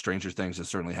mean, stranger things have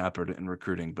certainly happened in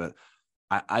recruiting. But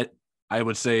I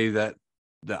would say that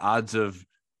the odds of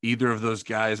either of those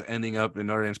guys ending up in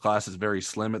Notre Dame's class is very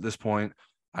slim at this point.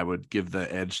 I would give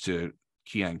the edge to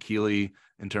Keon Keeley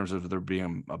in terms of there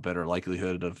being a better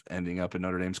likelihood of ending up in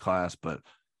Notre Dame's class. But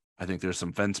I think there's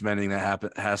some fence mending that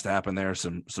has to happen there.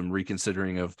 Some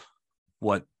reconsidering of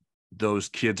what those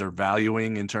kids are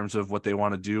valuing in terms of what they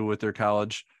want to do with their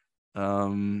college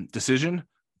decision.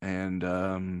 And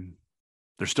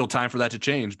there's still time for that to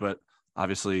change, but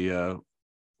obviously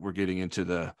we're getting into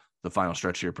the final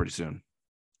stretch here pretty soon.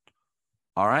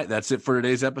 All right, that's it for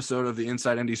today's episode of the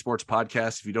Inside ND Sports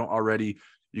Podcast. If you don't already,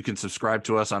 you can subscribe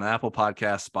to us on Apple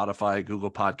Podcasts, Spotify, Google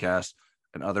Podcasts,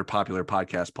 and other popular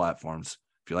podcast platforms.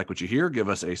 If you like what you hear, give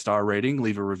us a star rating,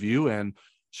 leave a review, and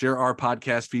share our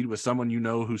podcast feed with someone you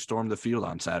know who stormed the field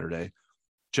on Saturday.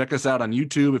 Check us out on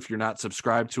YouTube if you're not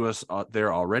subscribed to us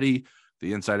there already.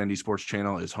 The Inside ND Sports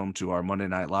channel is home to our Monday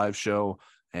Night Live show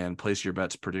and place your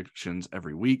bets predictions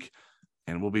every week.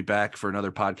 And we'll be back for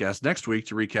another podcast next week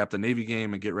to recap the Navy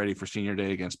game and get ready for senior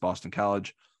day against Boston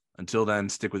College. Until then,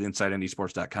 stick with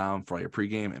InsideNDSports.com for all your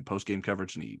pregame and postgame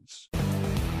coverage needs.